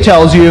first thing it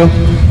tells you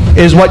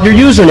is what your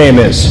username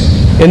is.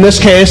 In this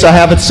case, I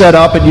have it set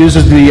up. It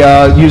uses the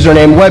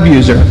username web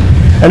user.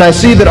 And I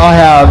see that I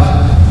have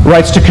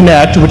rights to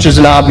connect, which is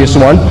an obvious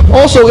one.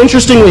 Also,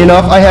 interestingly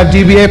enough, I have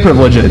DBA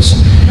privileges.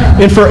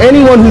 And for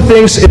anyone who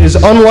thinks it is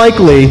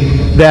unlikely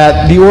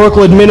that the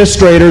Oracle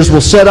administrators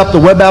will set up the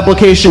web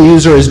application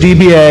user as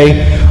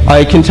DBA,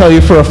 I can tell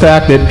you for a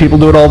fact that people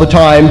do it all the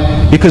time,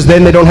 because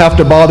then they don't have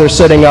to bother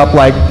setting up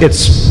like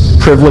its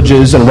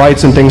privileges and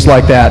rights and things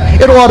like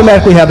that. It'll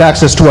automatically have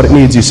access to what it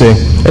needs, you see.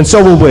 And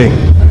so will we.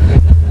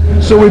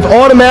 So we've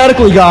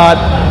automatically got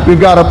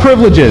our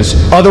privileges.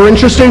 Other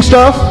interesting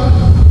stuff?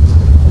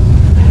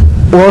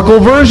 Oracle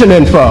version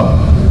info.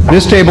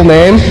 This table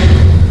name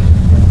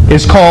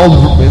is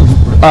called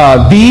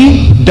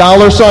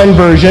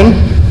 $version,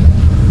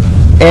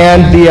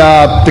 and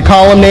the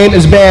column name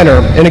is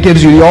banner, and it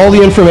gives you all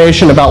the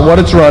information about what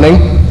it's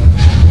running.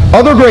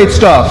 Other great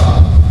stuff.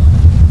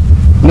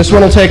 And this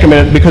one will take a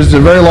minute because it's a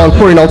very long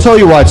query, and I'll tell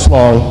you why it's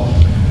long.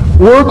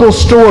 Oracle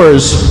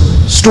stores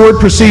stored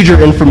procedure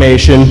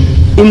information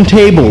in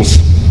tables.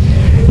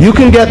 You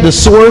can get the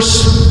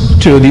source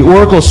to the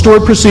Oracle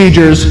stored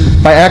procedures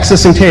by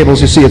accessing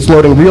tables. You see it's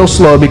loading real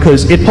slow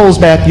because it pulls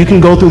back. You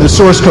can go through the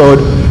source code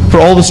for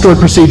all the stored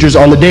procedures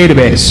on the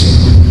database.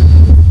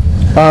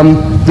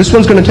 This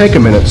one's going to take a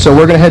minute, so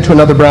we're going to head to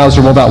another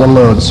browser while that one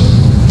loads.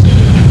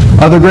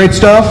 Other great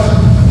stuff?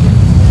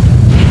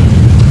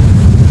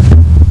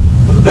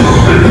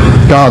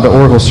 God, the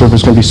Oracle server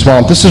is going to be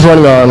swamped. This is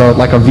running on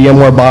like a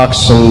VMware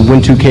box and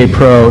Win2K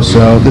Pro,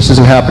 so this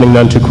isn't happening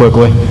none too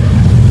quickly.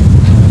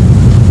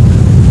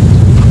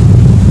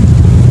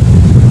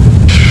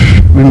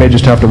 We may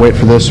just have to wait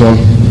for this one.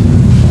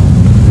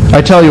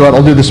 I tell you what,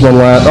 I'll do this one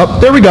last. Oh,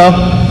 there we go.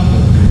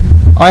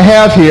 I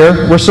have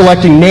here, we're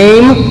selecting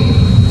name,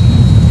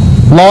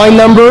 line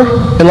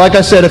number, and like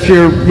I said, if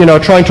you're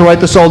trying to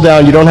write this all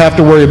down, you don't have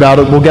to worry about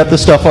it. We'll get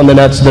this stuff on the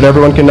net so that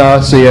everyone can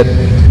see it.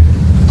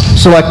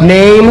 Select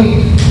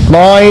name,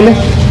 line,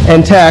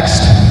 and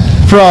text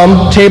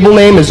from table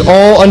name is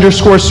all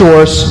 _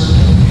 source.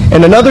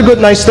 And another good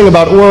nice thing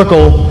about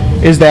Oracle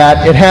is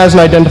that it has an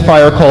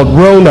identifier called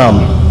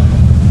rownum.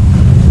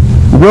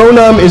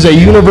 Rownum is a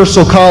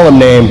universal column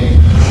name,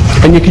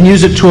 and you can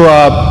use it to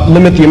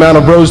limit the amount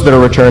of rows that are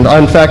returned.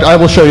 In fact, I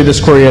will show you this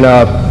query, and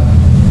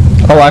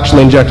I'll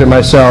actually inject it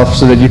myself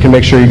so that you can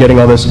make sure you're getting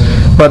all this.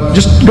 But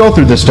just go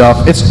through this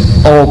stuff. It's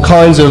all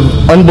kinds of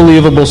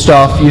unbelievable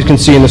stuff you can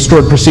see in the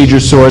stored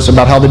procedures source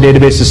about how the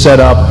database is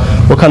set up,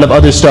 what kind of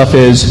other stuff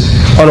is.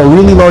 On a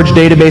really large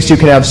database, you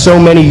can have so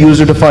many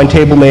user-defined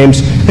table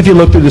names. If you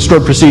look through the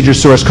stored procedures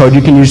source code,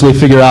 you can usually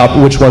figure out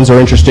which ones are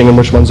interesting and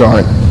which ones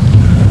aren't.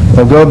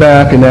 I'll go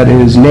back, and that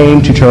is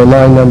name, tutorial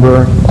line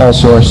number, all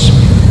source.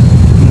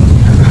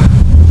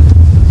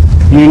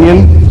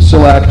 Union,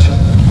 select.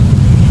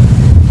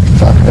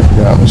 Fuck, I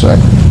forgot, one sec.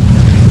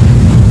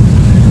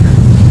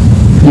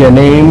 Yeah,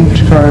 name,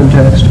 current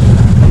text.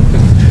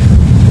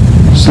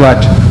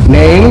 Select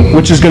name,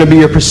 which is going to be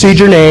your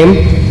procedure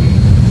name,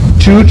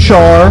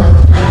 to-char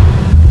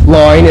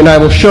line, and I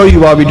will show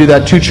you while we do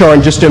that to-char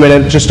in just a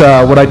minute. Just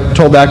what I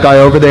told that guy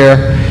over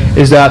there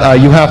is that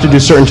you have to do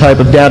certain type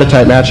of data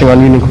type matching on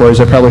union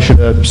queries. I probably should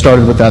have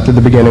started with that at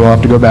the beginning. I'll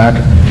have to go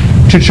back.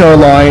 To-char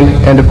line,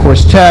 and of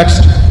course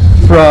text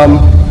from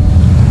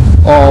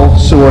all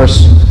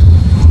source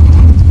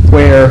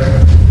where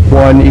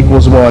 1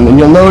 equals 1. And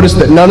you'll notice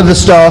that none of the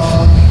stuff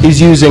is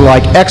using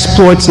like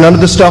exploits. None of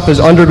the stuff is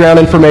underground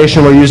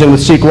information we're using with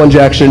SQL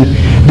injection.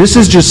 This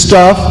is just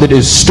stuff that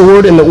is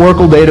stored in the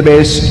Oracle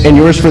database and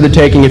yours for the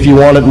taking if you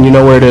want it and you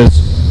know where it is.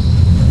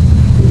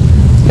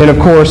 And of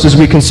course, as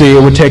we can see,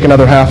 it would take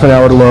another half an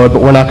hour to load,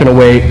 but we're not going to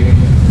wait.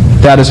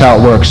 That is how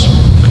it works.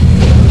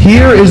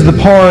 Here is the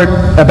part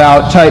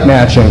about type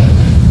matching.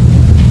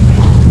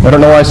 I don't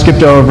know why I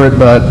skipped over it,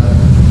 but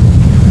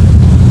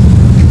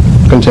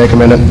going to take a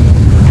minute.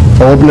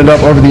 I'll open it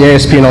up over the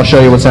ASP and I'll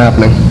show you what's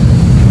happening.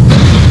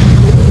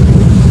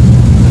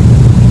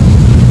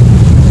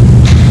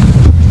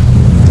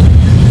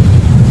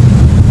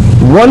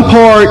 One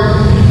part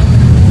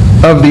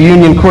of the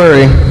union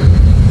query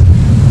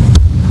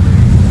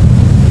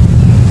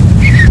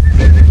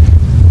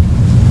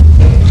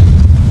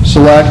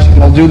select,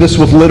 and I'll do this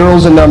with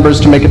literals and numbers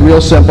to make it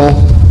real simple,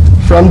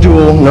 from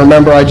dual, and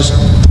remember I just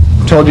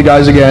told you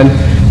guys again,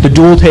 the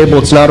dual table,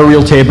 it's not a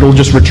real table, it'll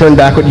just return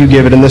back what you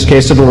give it. In this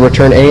case, it'll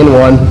return A and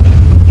 1,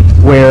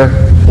 where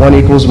 1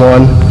 equals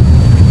 1.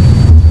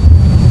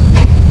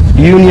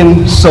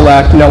 Union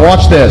select. Now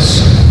watch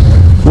this.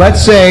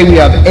 Let's say we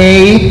have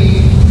A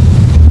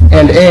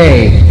and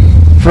A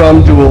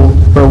from dual,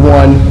 where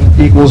 1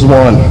 equals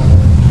 1.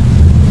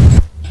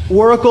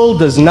 Oracle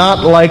does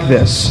not like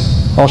this.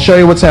 I'll show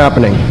you what's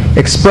happening.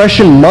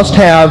 Expression must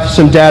have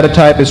some data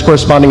type as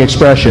corresponding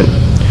expression.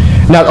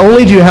 Not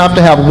only do you have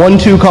to have 1,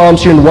 2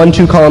 columns here and 1,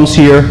 2 columns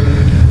here,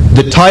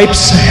 the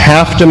types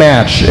have to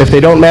match. If they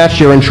don't match,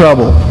 you're in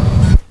trouble.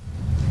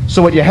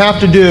 So what you have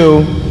to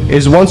do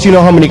is, once you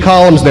know how many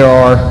columns there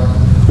are,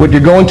 what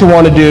you're going to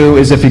want to do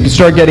is, if you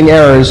start getting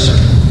errors,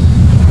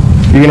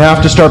 you're going to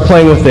have to start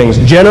playing with things.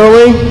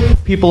 Generally,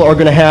 people are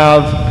going to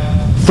have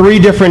 3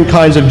 different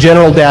kinds of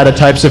general data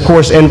types. Of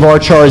course,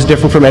 nvarchar is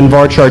different from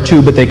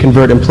nvarchar2, but they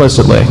convert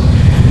implicitly.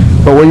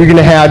 But what you're going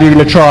to have, you're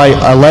going to try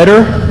a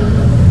letter,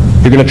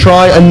 you're going to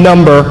try a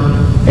number,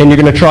 and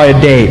you're going to try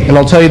a date. And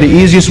I'll tell you, the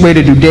easiest way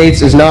to do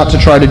dates is not to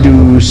try to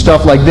do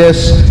stuff like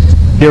this.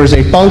 There is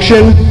a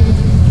function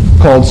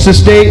called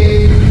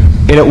sysdate,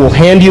 and it will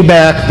hand you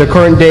back the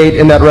current date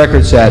in that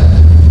record set.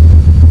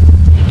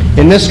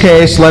 In this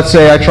case, let's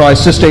say I try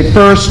sysdate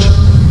first,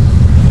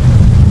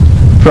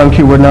 from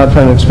keyword not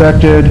found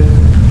expected,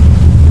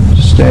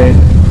 sysdate.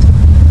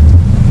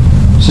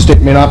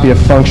 Sysdate may not be a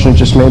function, it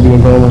just may be a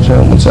global.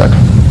 One sec.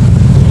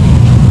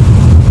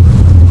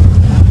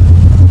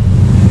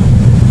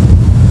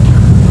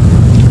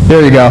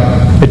 There you go.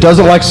 It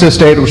doesn't like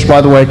sysdate, which, by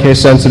the way, case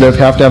sensitive,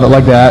 have to have it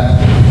like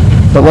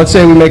that. But let's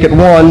say we make it 1,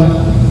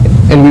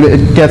 and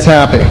it gets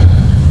happy.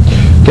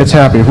 Gets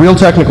happy. Real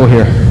technical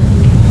here.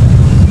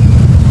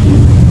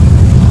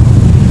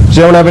 Does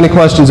anyone have any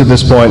questions at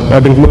this point?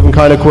 I've been moving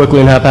kind of quickly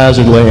and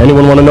haphazardly.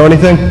 Anyone want to know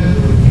anything?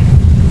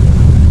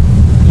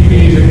 You can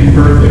use a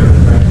convert there,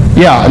 right?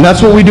 Yeah, and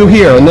that's what we do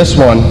here in this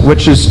one,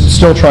 which is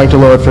still trying to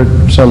load for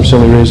some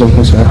silly reason.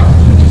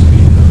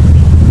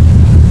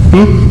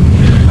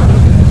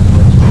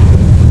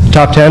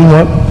 Top 10,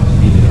 what?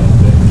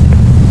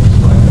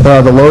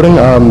 The loading?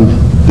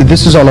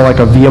 This is on like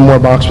a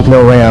VMware box with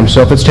no RAM,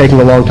 so if it's taking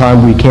a long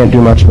time, we can't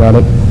do much about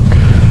it.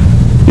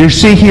 You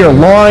see here,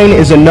 line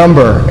is a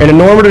number, and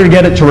in order to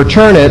get it to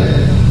return it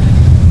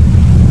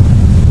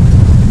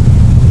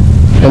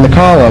in the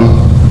column,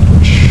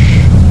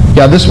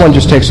 yeah, this one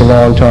just takes a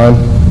long time.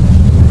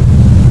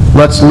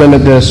 Let's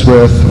limit this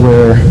with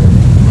where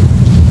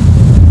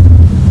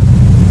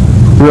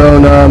row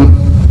num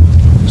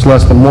is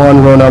less than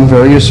 1, row num,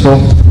 very useful.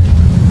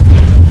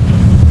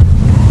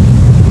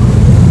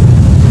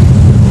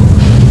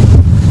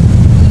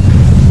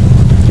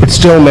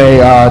 Still may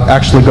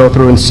actually go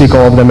through and seek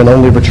all of them and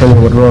only return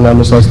what row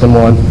num is less than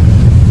 1.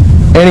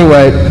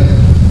 Anyway,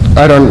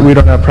 we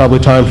don't have probably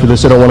time for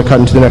this. I don't want to cut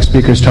into the next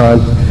speaker's time.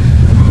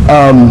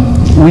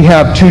 We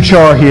have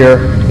tochar here,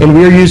 and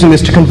we are using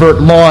this to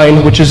convert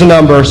line, which is a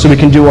number, so we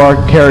can do our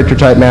character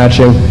type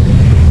matching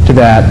to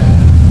that.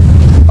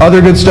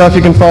 Other good stuff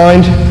you can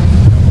find.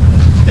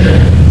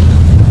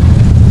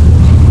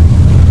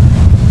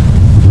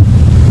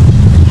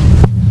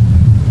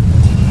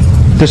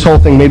 This whole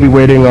thing may be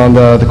waiting on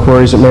the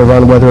queries that may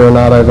run, whether or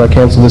not I've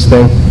canceled this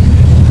thing.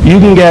 You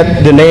can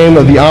get the name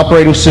of the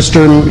operating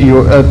system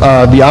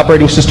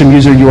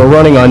user you are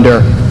running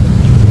under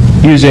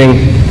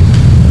using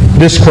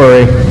this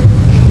query,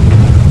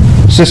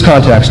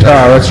 syscontext.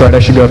 Ah, that's right, I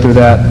should go through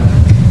that.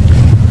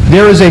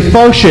 There is a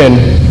function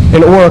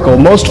in Oracle.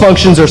 Most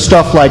functions are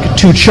stuff like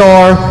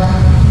tochar.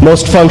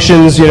 Most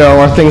functions,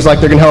 are things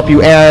like they're going to help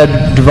you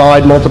add,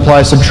 divide,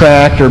 multiply,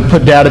 subtract, or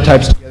put data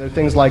types together,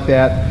 things like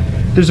that.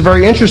 There's a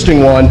very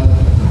interesting one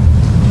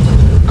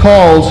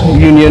called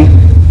union.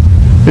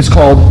 It's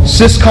called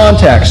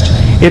syscontext.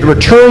 It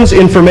returns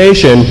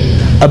information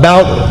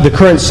about the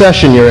current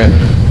session you're in.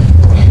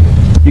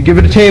 You give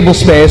it a table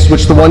space,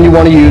 which the one you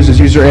want to use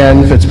is user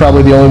n. It's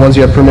probably the only ones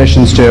you have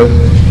permissions to.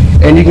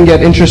 And you can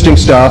get interesting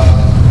stuff.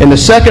 In the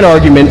second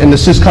argument in the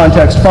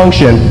syscontext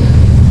function,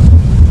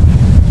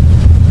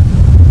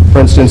 for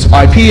instance,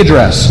 IP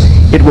address,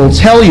 it will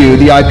tell you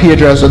the IP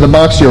address of the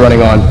box you're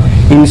running on.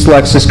 You can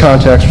select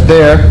syscontext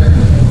there.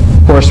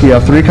 Of course, we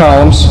have 3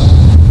 columns.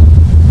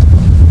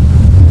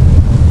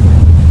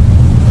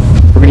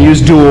 We're going to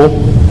use dual.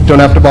 Don't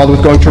have to bother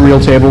with going to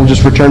real table. We'll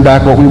just return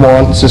back what we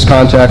want,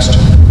 syscontext.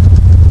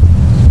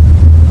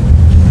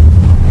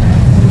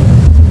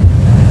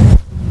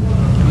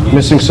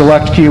 Missing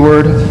select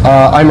keyword.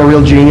 I'm a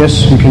real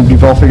genius.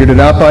 You've all figured it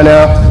out by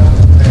now.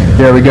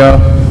 There we go.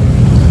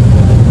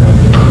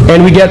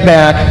 And we get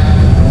back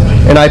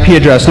an IP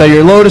address. Now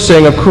you're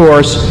noticing, of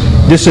course,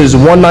 this is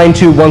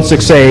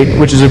 192.168,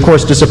 which is of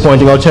course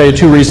disappointing. I'll tell you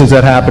two reasons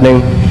that's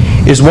happening.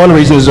 One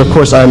reason is, of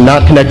course, I'm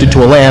not connected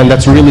to a LAN.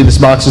 That's really this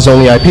box's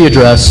only IP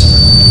address.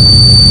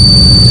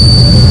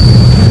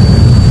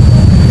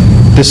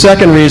 The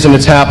second reason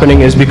it's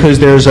happening is because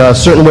there's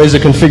certain ways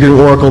of configuring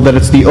Oracle that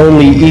it's the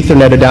only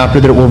Ethernet adapter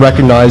that it will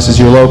recognize as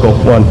your local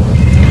one.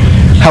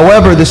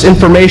 However, this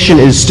information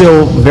is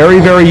still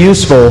very, very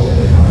useful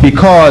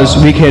because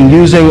we can,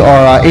 using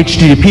our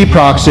HTTP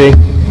proxy,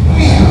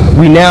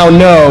 we now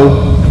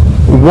know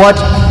what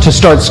to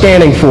start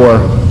scanning for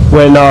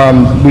when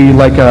we,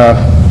 like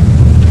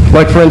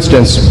for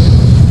instance,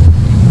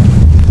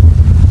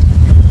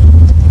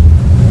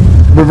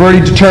 we've already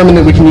determined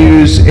that we can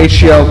use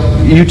UTL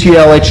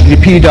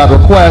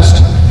HTTP.request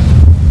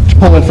to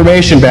pull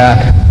information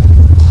back.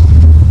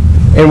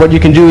 And what you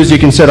can do is you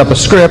can set up a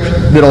script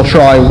that'll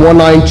try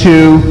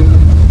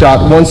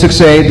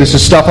 192.168. This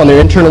is stuff on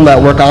their internal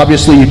network.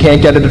 Obviously, you can't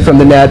get it from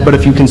the net, but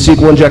if you can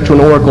SQL inject to an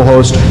Oracle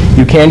host,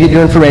 you can get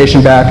your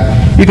information back.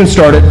 You can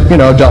start it,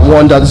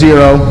 .1,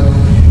 .0.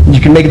 You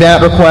can make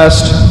that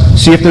request,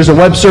 see if there's a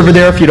web server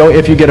there. If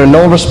you get a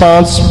null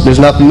response, there's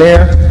nothing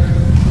there.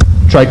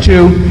 Try 2,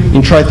 you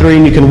can try 3,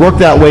 and you can work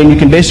that way, and you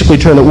can basically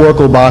turn the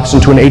Oracle box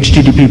into an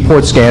HTTP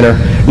port scanner.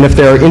 And if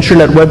there are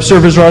intranet web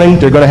servers running,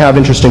 they're going to have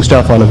interesting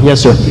stuff on them. Yes,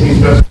 sir? Can you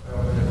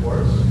specify when it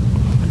works?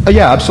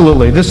 Yeah,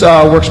 absolutely. This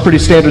works pretty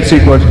standard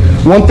SQL.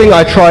 One thing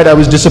I tried, I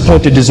was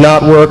disappointed, does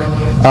not work.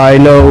 I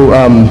know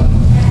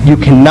you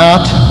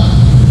cannot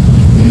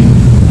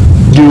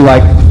do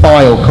like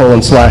file : /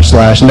 and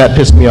that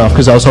pissed me off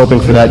because I was hoping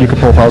for that. You could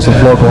pull files with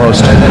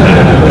localhost.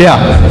 Yeah.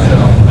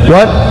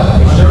 What?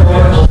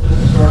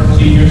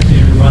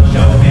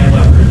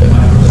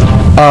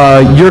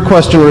 Your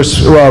question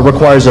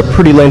requires a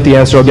pretty lengthy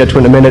answer. I'll get to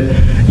in a minute.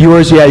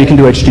 Yours, yeah, you can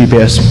do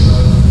HTTPS.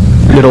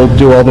 It'll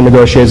do all the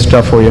negotiated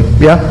stuff for you.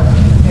 Yeah?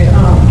 Hey,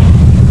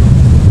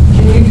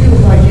 can you do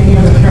like any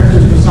other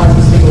characters besides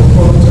the single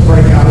quote to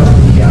break out of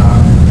the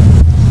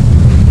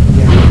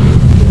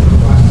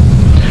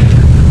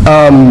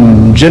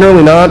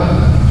Generally not.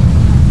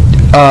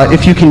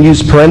 If you can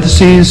use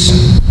parentheses,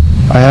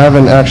 I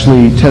haven't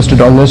actually tested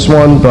on this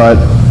one, but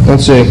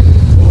let's see.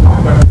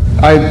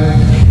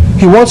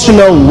 He wants to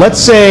know, let's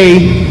say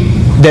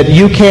that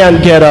you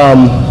can't get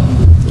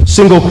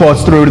single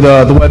quotes through to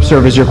the web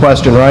server is your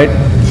question, right?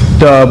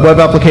 The web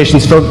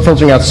application's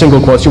filtering out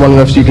single quotes. You want to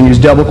know if you can use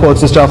double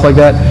quotes and stuff like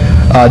that.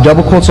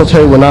 Double quotes, I'll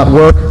tell you, will not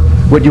work.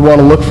 What you want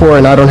to look for,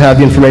 and I don't have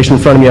the information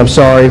in front of me, I'm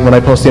sorry, when I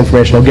post the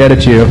information I'll get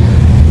it to you,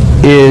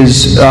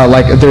 is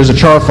like if there's a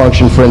char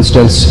function, for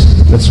instance,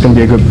 that's going to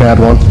be a good bad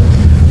one.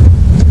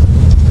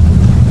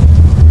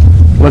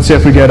 Let's see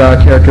if we get a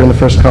character in the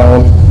first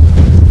column.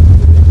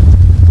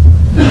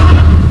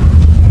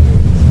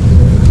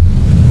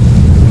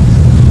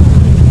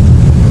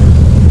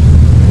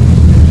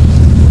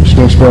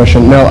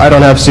 Expression. No, I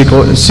don't have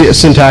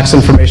syntax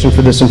information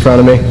for this in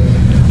front of me.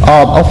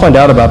 I'll find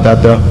out about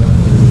that though.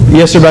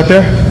 Yes, sir, back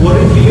there? What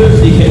if you use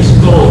the hex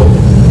code?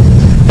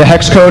 The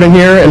hex code in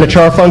here and the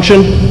char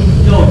function?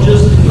 No,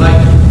 just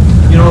like,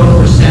 the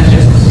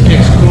percentage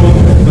hex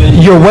code.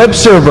 Your web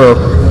server,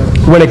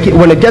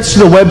 when it gets to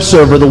the web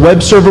server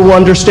will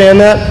understand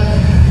that,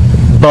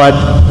 but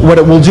what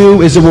it will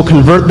do is it will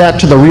convert that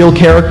to the real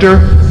character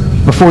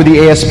before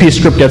the ASP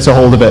script gets a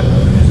hold of it.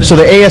 So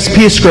the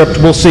ASP script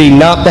will see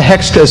not the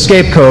hex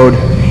escape code,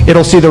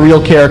 it'll see the real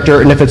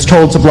character, and if it's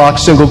told to block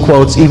single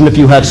quotes, even if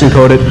you hex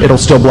encode it, it'll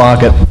still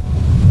block it.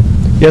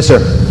 Yes, sir?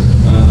 Do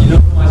you know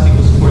if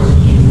MySQL supports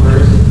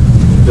queries?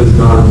 Does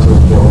not until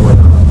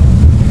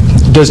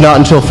 4.0. Does not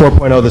until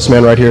 4.0, this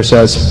man right here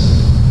says.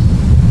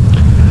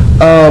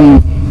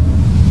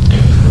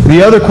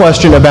 The other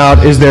question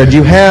about is do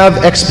you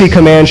have XP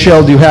command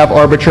shell, do you have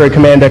arbitrary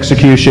command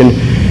execution?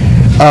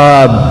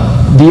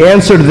 The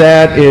answer to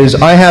that is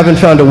I haven't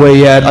found a way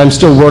yet. I'm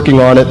still working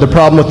on it. The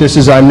problem with this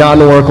is I'm not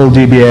an Oracle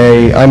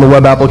DBA. I'm a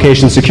web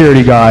application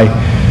security guy.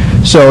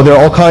 So there are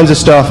all kinds of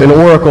stuff in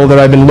Oracle that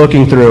I've been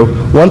looking through.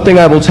 One thing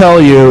I will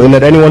tell you, and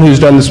that anyone who's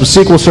done this with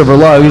SQL Server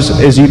loves,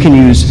 is you can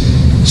use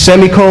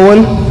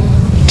semicolon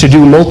to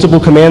do multiple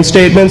command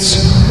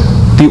statements.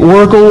 The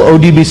Oracle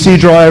ODBC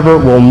driver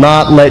will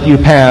not let you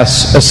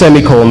pass a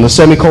semicolon. The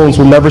semicolons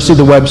will never see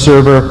the web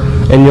server,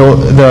 and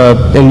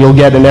you'll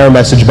get an error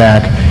message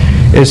back.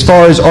 As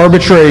far as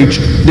arbitrary,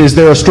 is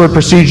there a stored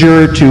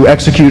procedure to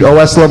execute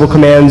OS level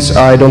commands?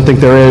 I don't think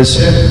there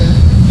is.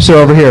 So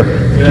over here.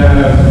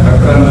 Yeah, my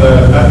friend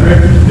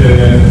Patrick,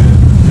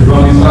 he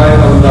run his site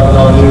on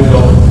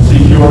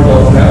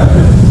www.secure.net.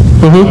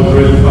 It's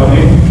really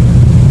funny.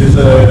 It's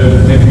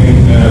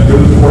making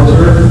good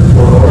forcer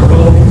for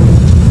Oracle,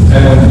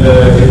 and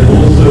it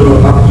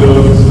also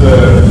uploads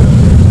the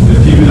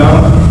TV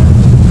dump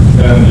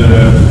and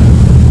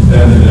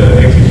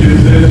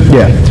executes it.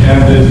 Yeah.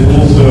 And it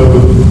also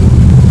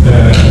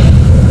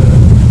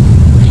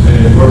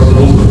works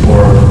also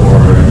for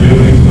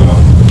Unix now.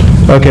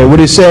 Okay, what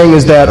he's saying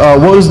is that,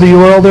 what was the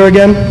URL there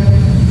again?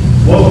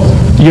 What?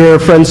 Your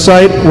friend's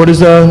site,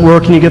 where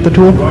can you get the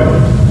tool?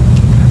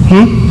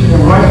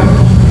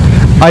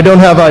 I don't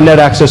have net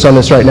access on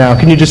this right now.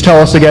 Can you just tell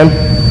us again?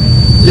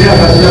 Yeah,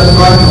 that's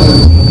right.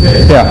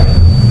 Okay. Yeah.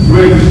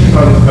 Great.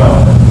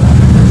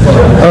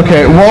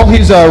 Okay, while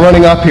he's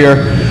running up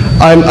here,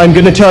 I'm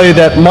going to tell you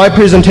that my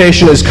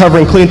presentation is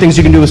covering clean things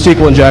you can do with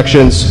SQL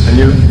injections. And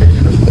you?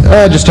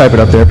 Just type it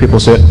up there, people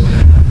see it.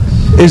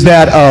 Is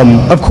that,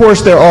 of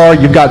course,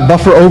 you've got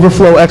buffer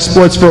overflow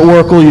exploits for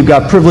Oracle, you've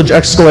got privilege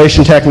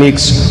escalation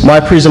techniques. My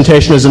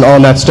presentation isn't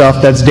on that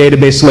stuff. That's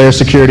database layer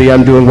security.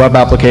 I'm doing web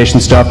application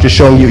stuff, just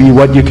showing you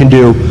what you can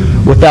do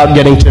without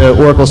getting to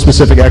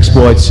Oracle-specific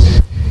exploits.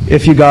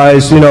 If you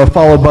guys,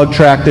 follow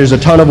BugTrack, there's a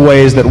ton of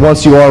ways that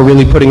once you are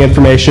really putting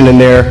information in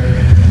there,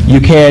 you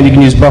can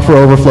use buffer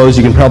overflows,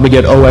 you can probably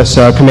get OS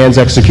commands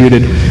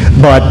executed.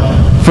 But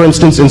for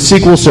instance, in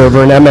SQL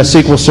Server, in MS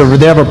SQL Server,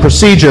 they have a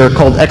procedure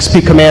called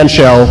XP command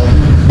shell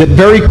that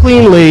very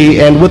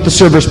cleanly and with the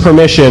server's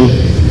permission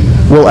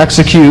will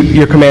execute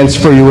your commands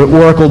for you.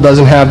 Oracle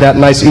doesn't have that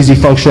nice, easy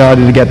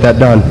functionality to get that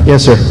done.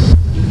 Yes, sir?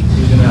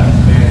 Using command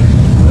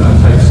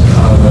types of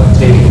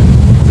table,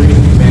 three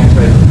command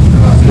type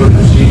stored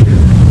procedure, is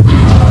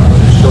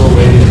there still a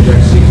way to inject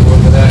SQL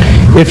into that?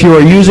 If you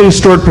are using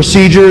stored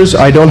procedures,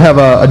 I don't have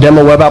a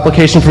demo web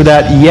application for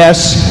that.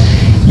 Yes,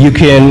 you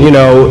can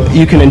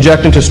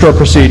inject into stored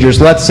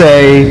procedures. Let's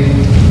say,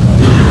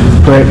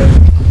 wait,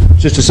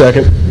 just a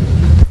second.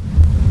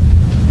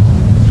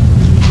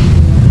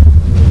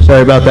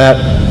 Sorry about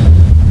that.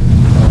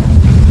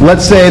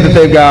 Let's say that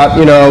they've got,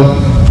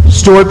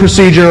 stored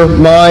procedure,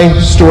 my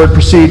stored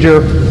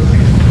procedure,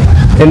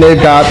 and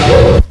they've got,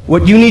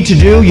 what you need to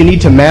do, you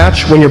need to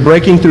match when you're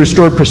breaking through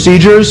stored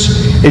procedures,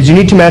 is you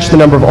need to match the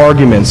number of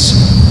arguments.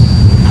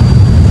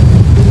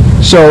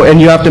 So, and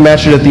you have to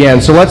match it at the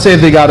end. So let's say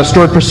they got a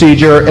stored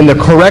procedure and the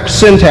correct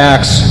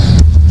syntax,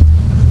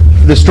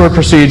 the stored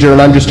procedure, and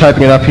I'm just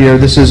typing it up here.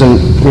 This isn't,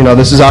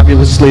 this is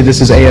obviously,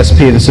 this is ASP.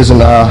 This isn't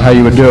how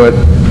you would do it.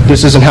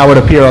 This isn't how it would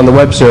appear on the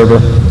web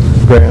server.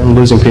 Great, I'm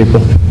losing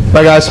people.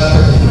 Bye, guys.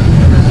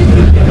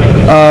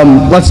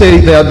 Let's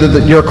say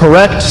your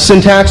correct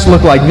syntax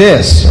looked like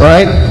this,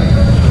 right?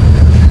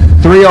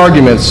 3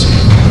 arguments.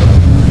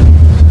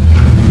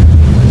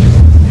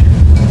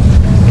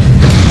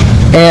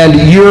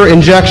 And your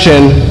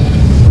injection,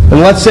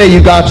 and let's say you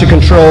got to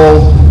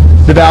control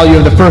the value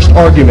of the first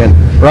argument,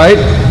 right?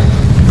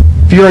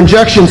 If your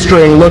injection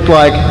string looked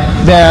like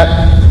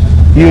that,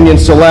 union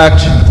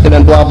select, and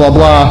then blah, blah,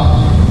 blah,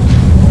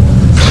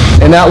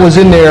 and that was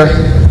in there,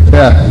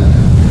 yeah.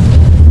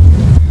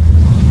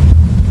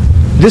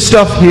 This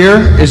stuff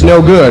here is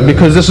no good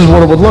because this is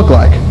what it would look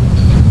like.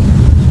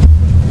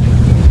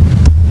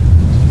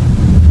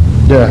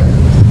 Yeah.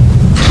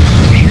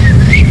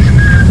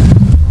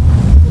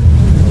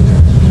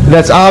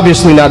 That's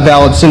obviously not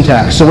valid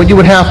syntax. So what you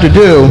would have to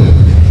do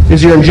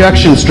is your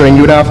injection string,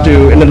 you would have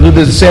to, and it'll do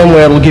this the same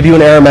way, it'll give you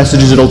an error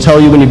message, it'll tell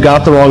you when you've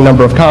got the wrong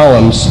number of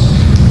columns.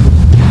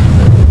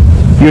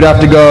 You'd have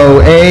to go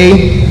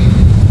A,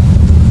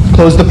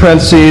 close the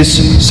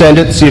parentheses, send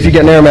it, see if you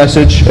get an error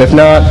message. If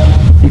not,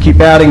 you keep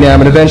adding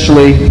them, and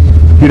eventually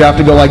you'd have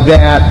to go like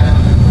that,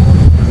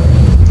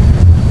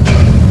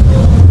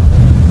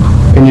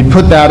 and you'd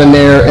put that in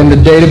there, and the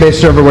database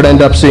server would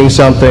end up seeing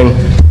something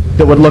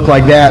that would look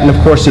like that, and of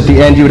course at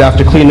the end you would have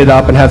to clean it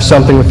up and have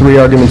something with 3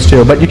 arguments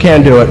too, but you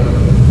can do it.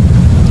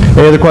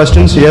 Any other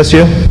questions? Yes,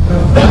 you?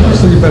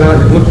 Obviously you've been out,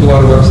 you've looked at a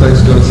lot of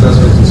websites, doing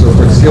assessments and so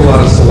forth, you see a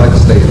lot of select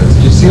statements.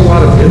 Do you see a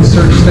lot of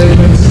insert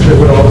statements that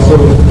would also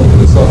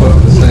open itself up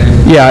to the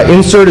same? Yeah,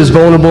 insert is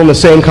vulnerable in the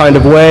same kind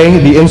of way.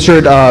 The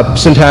insert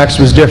syntax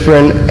was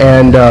different,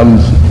 and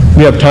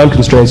we have time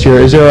constraints here.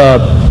 Is there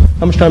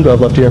how much time do I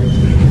have left here?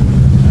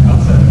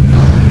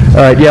 All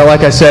right, yeah,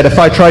 like I said, if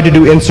I tried to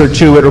do insert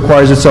 2, it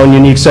requires its own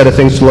unique set of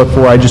things to look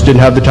for. I just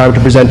didn't have the time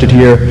to present it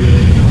here.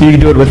 You can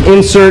do it with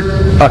insert.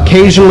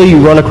 Occasionally, you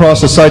run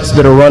across the sites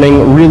that are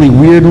running really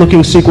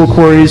weird-looking SQL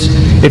queries.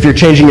 If you're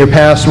changing your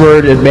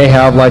password, it may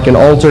have like an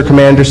alter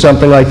command or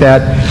something like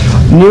that.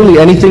 Nearly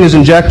anything is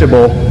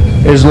injectable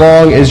as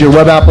long as your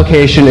web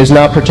application is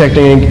not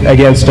protecting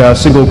against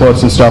single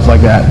quotes and stuff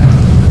like that.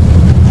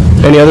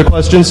 Any other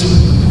questions?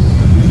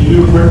 If you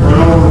do a quick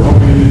run over,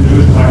 what we need to do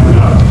is tighten it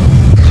up.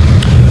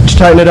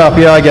 Tighten it up.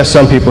 Yeah, I guess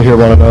some people here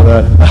want to know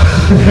that.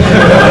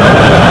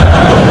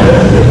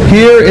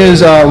 Here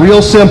is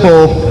real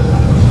simple.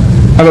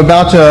 I'm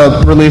about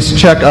to release,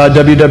 check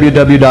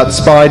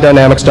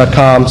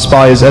www.spidynamics.com.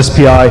 SPI is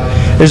SPI.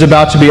 There's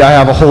about to be, I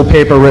have a whole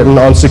paper written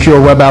on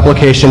secure web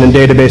application and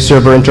database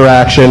server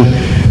interaction,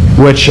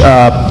 which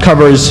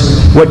covers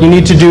what you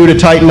need to do to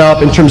tighten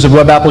up in terms of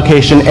web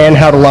application and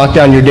how to lock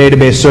down your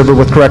database server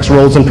with correct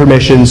roles and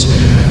permissions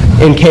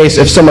in case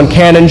if someone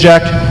can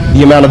inject,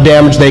 the amount of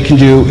damage they can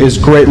do is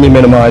greatly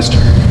minimized.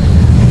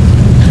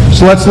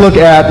 So let's look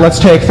at, let's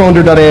take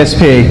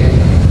phonder.asp,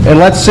 and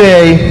let's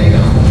say,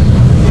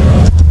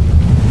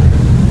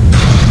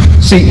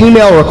 see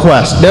email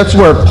request, that's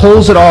where it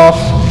pulls it off,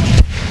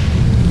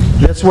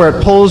 that's where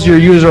it pulls your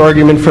user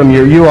argument from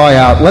your UI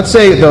out. Let's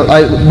say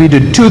we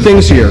did 2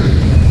 things here.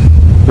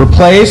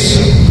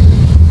 Replace,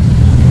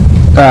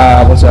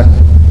 one sec.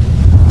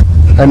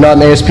 I'm not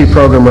an ASP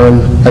programmer,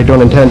 and I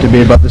don't intend to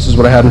be, but this is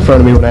what I had in front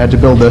of me when I had to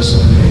build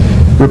this.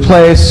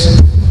 Replace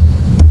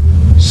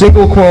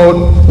single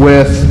quote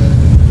with,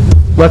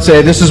 let's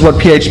say this is what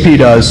PHP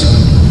does,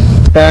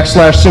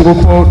 / single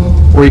quote,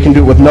 or you can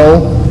do it with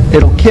null.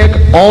 It'll kick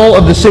all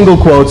of the single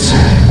quotes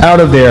out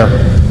of there.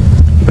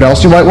 What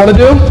else you might want to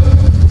do?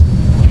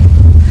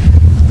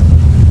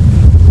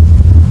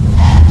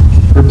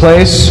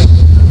 Replace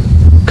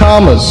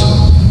commas.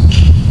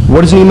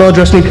 What does an email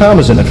address need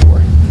commas in it for?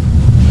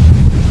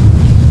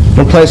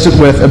 Replace it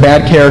with a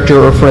bad character,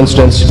 or for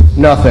instance,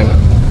 nothing.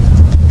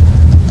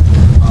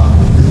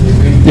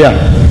 Yeah.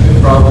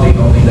 Probably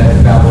only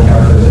that vowel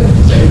character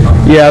that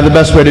say. Yeah, the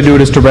best way to do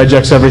it is to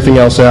regex everything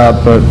else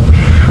out, but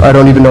I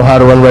don't even know how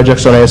to run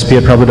regex on ASP.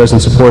 It probably doesn't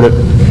support it.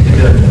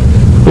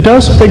 It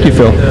does? Thank you,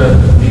 Phil.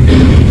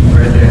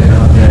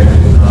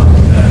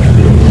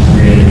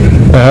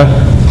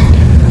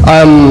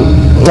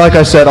 Like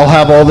I said, I'll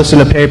have all this in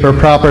a paper,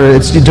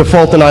 it's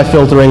default and I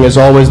filtering is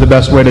always the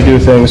best way to do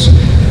things.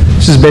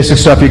 This is basic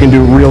stuff you can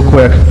do real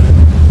quick.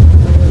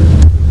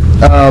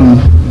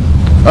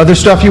 Other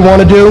stuff you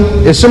want to do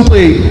is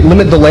simply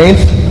limit the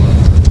length.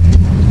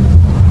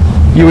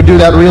 You would do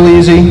that real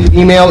easy.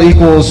 Email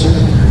equals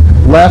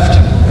left.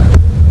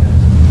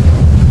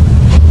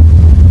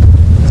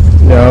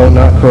 No,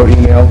 not quote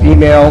email.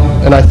 Email,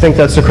 and I think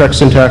that's the correct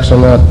syntax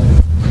on that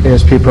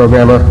ASP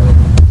programmer.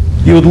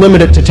 You would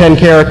limit it to 10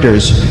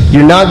 characters.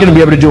 You're not going to be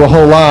able to do a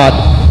whole lot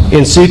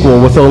in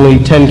SQL with only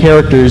 10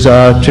 characters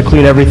to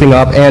clean everything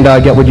up and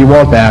get what you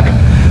want back.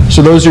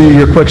 So those are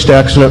your quick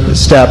steps.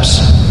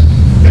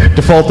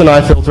 Default and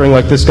I filtering,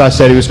 like this guy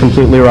said, he was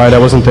completely right. I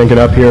wasn't thinking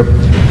up here.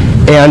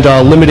 And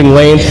limiting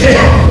length,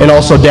 and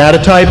also data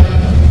type.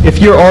 If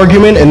your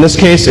argument, in this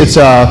case it's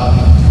a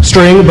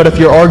string, but if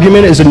your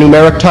argument is a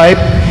numeric type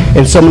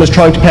and someone is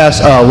trying to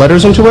pass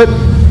letters into it,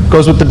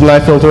 goes with the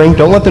deny filtering,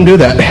 don't let them do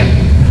that.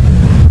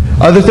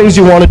 Other things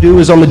you want to do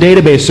is on the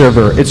database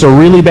server. It's a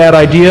really bad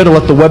idea to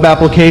let the web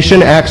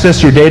application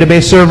access your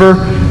database server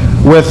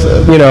with,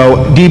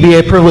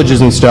 DBA privileges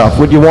and stuff.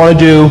 What you want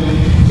to do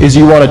is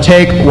you want to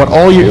take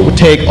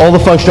all the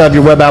function out of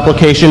your web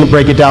application,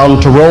 break it down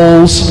into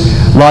roles,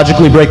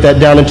 logically break that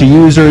down into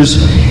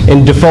users,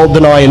 and default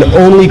deny and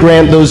only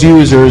grant those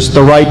users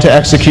the right to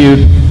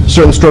execute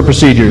certain stored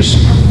procedures.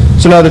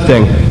 It's another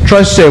thing. Try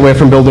to stay away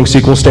from building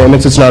SQL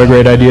statements. It's not a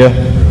great idea.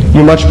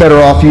 You're much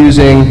better off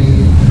using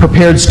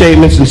prepared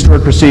statements and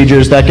stored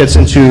procedures. That gets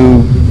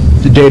into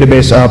the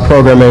database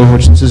programming,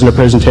 which this isn't a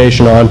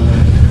presentation on.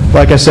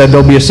 Like I said,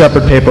 there'll be a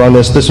separate paper on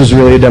this. This was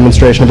really a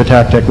demonstration of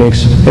attack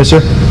techniques. Yes, sir?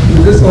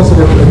 This also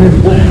works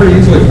pretty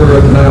easily for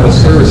a denial of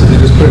service if you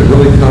just put in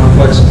really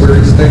complex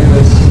query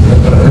statements.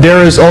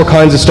 There is all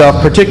kinds of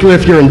stuff, particularly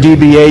if you're in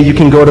DBA. You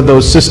can go to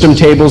those system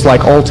tables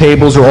like all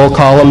tables or all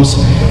columns.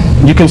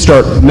 You can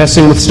start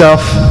messing with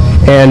stuff,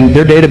 and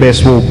their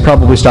database will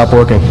probably stop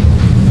working.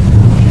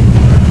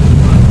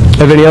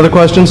 Have any other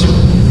questions?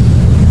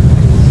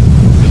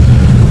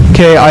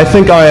 Okay, I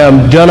think I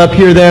am done up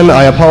here then.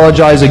 I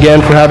apologize again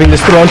for having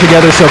this thrown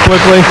together so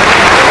quickly.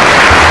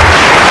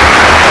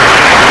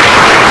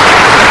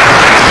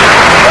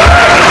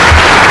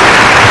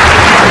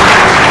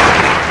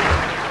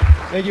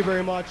 Thank you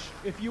very much.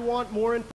 If you want more information,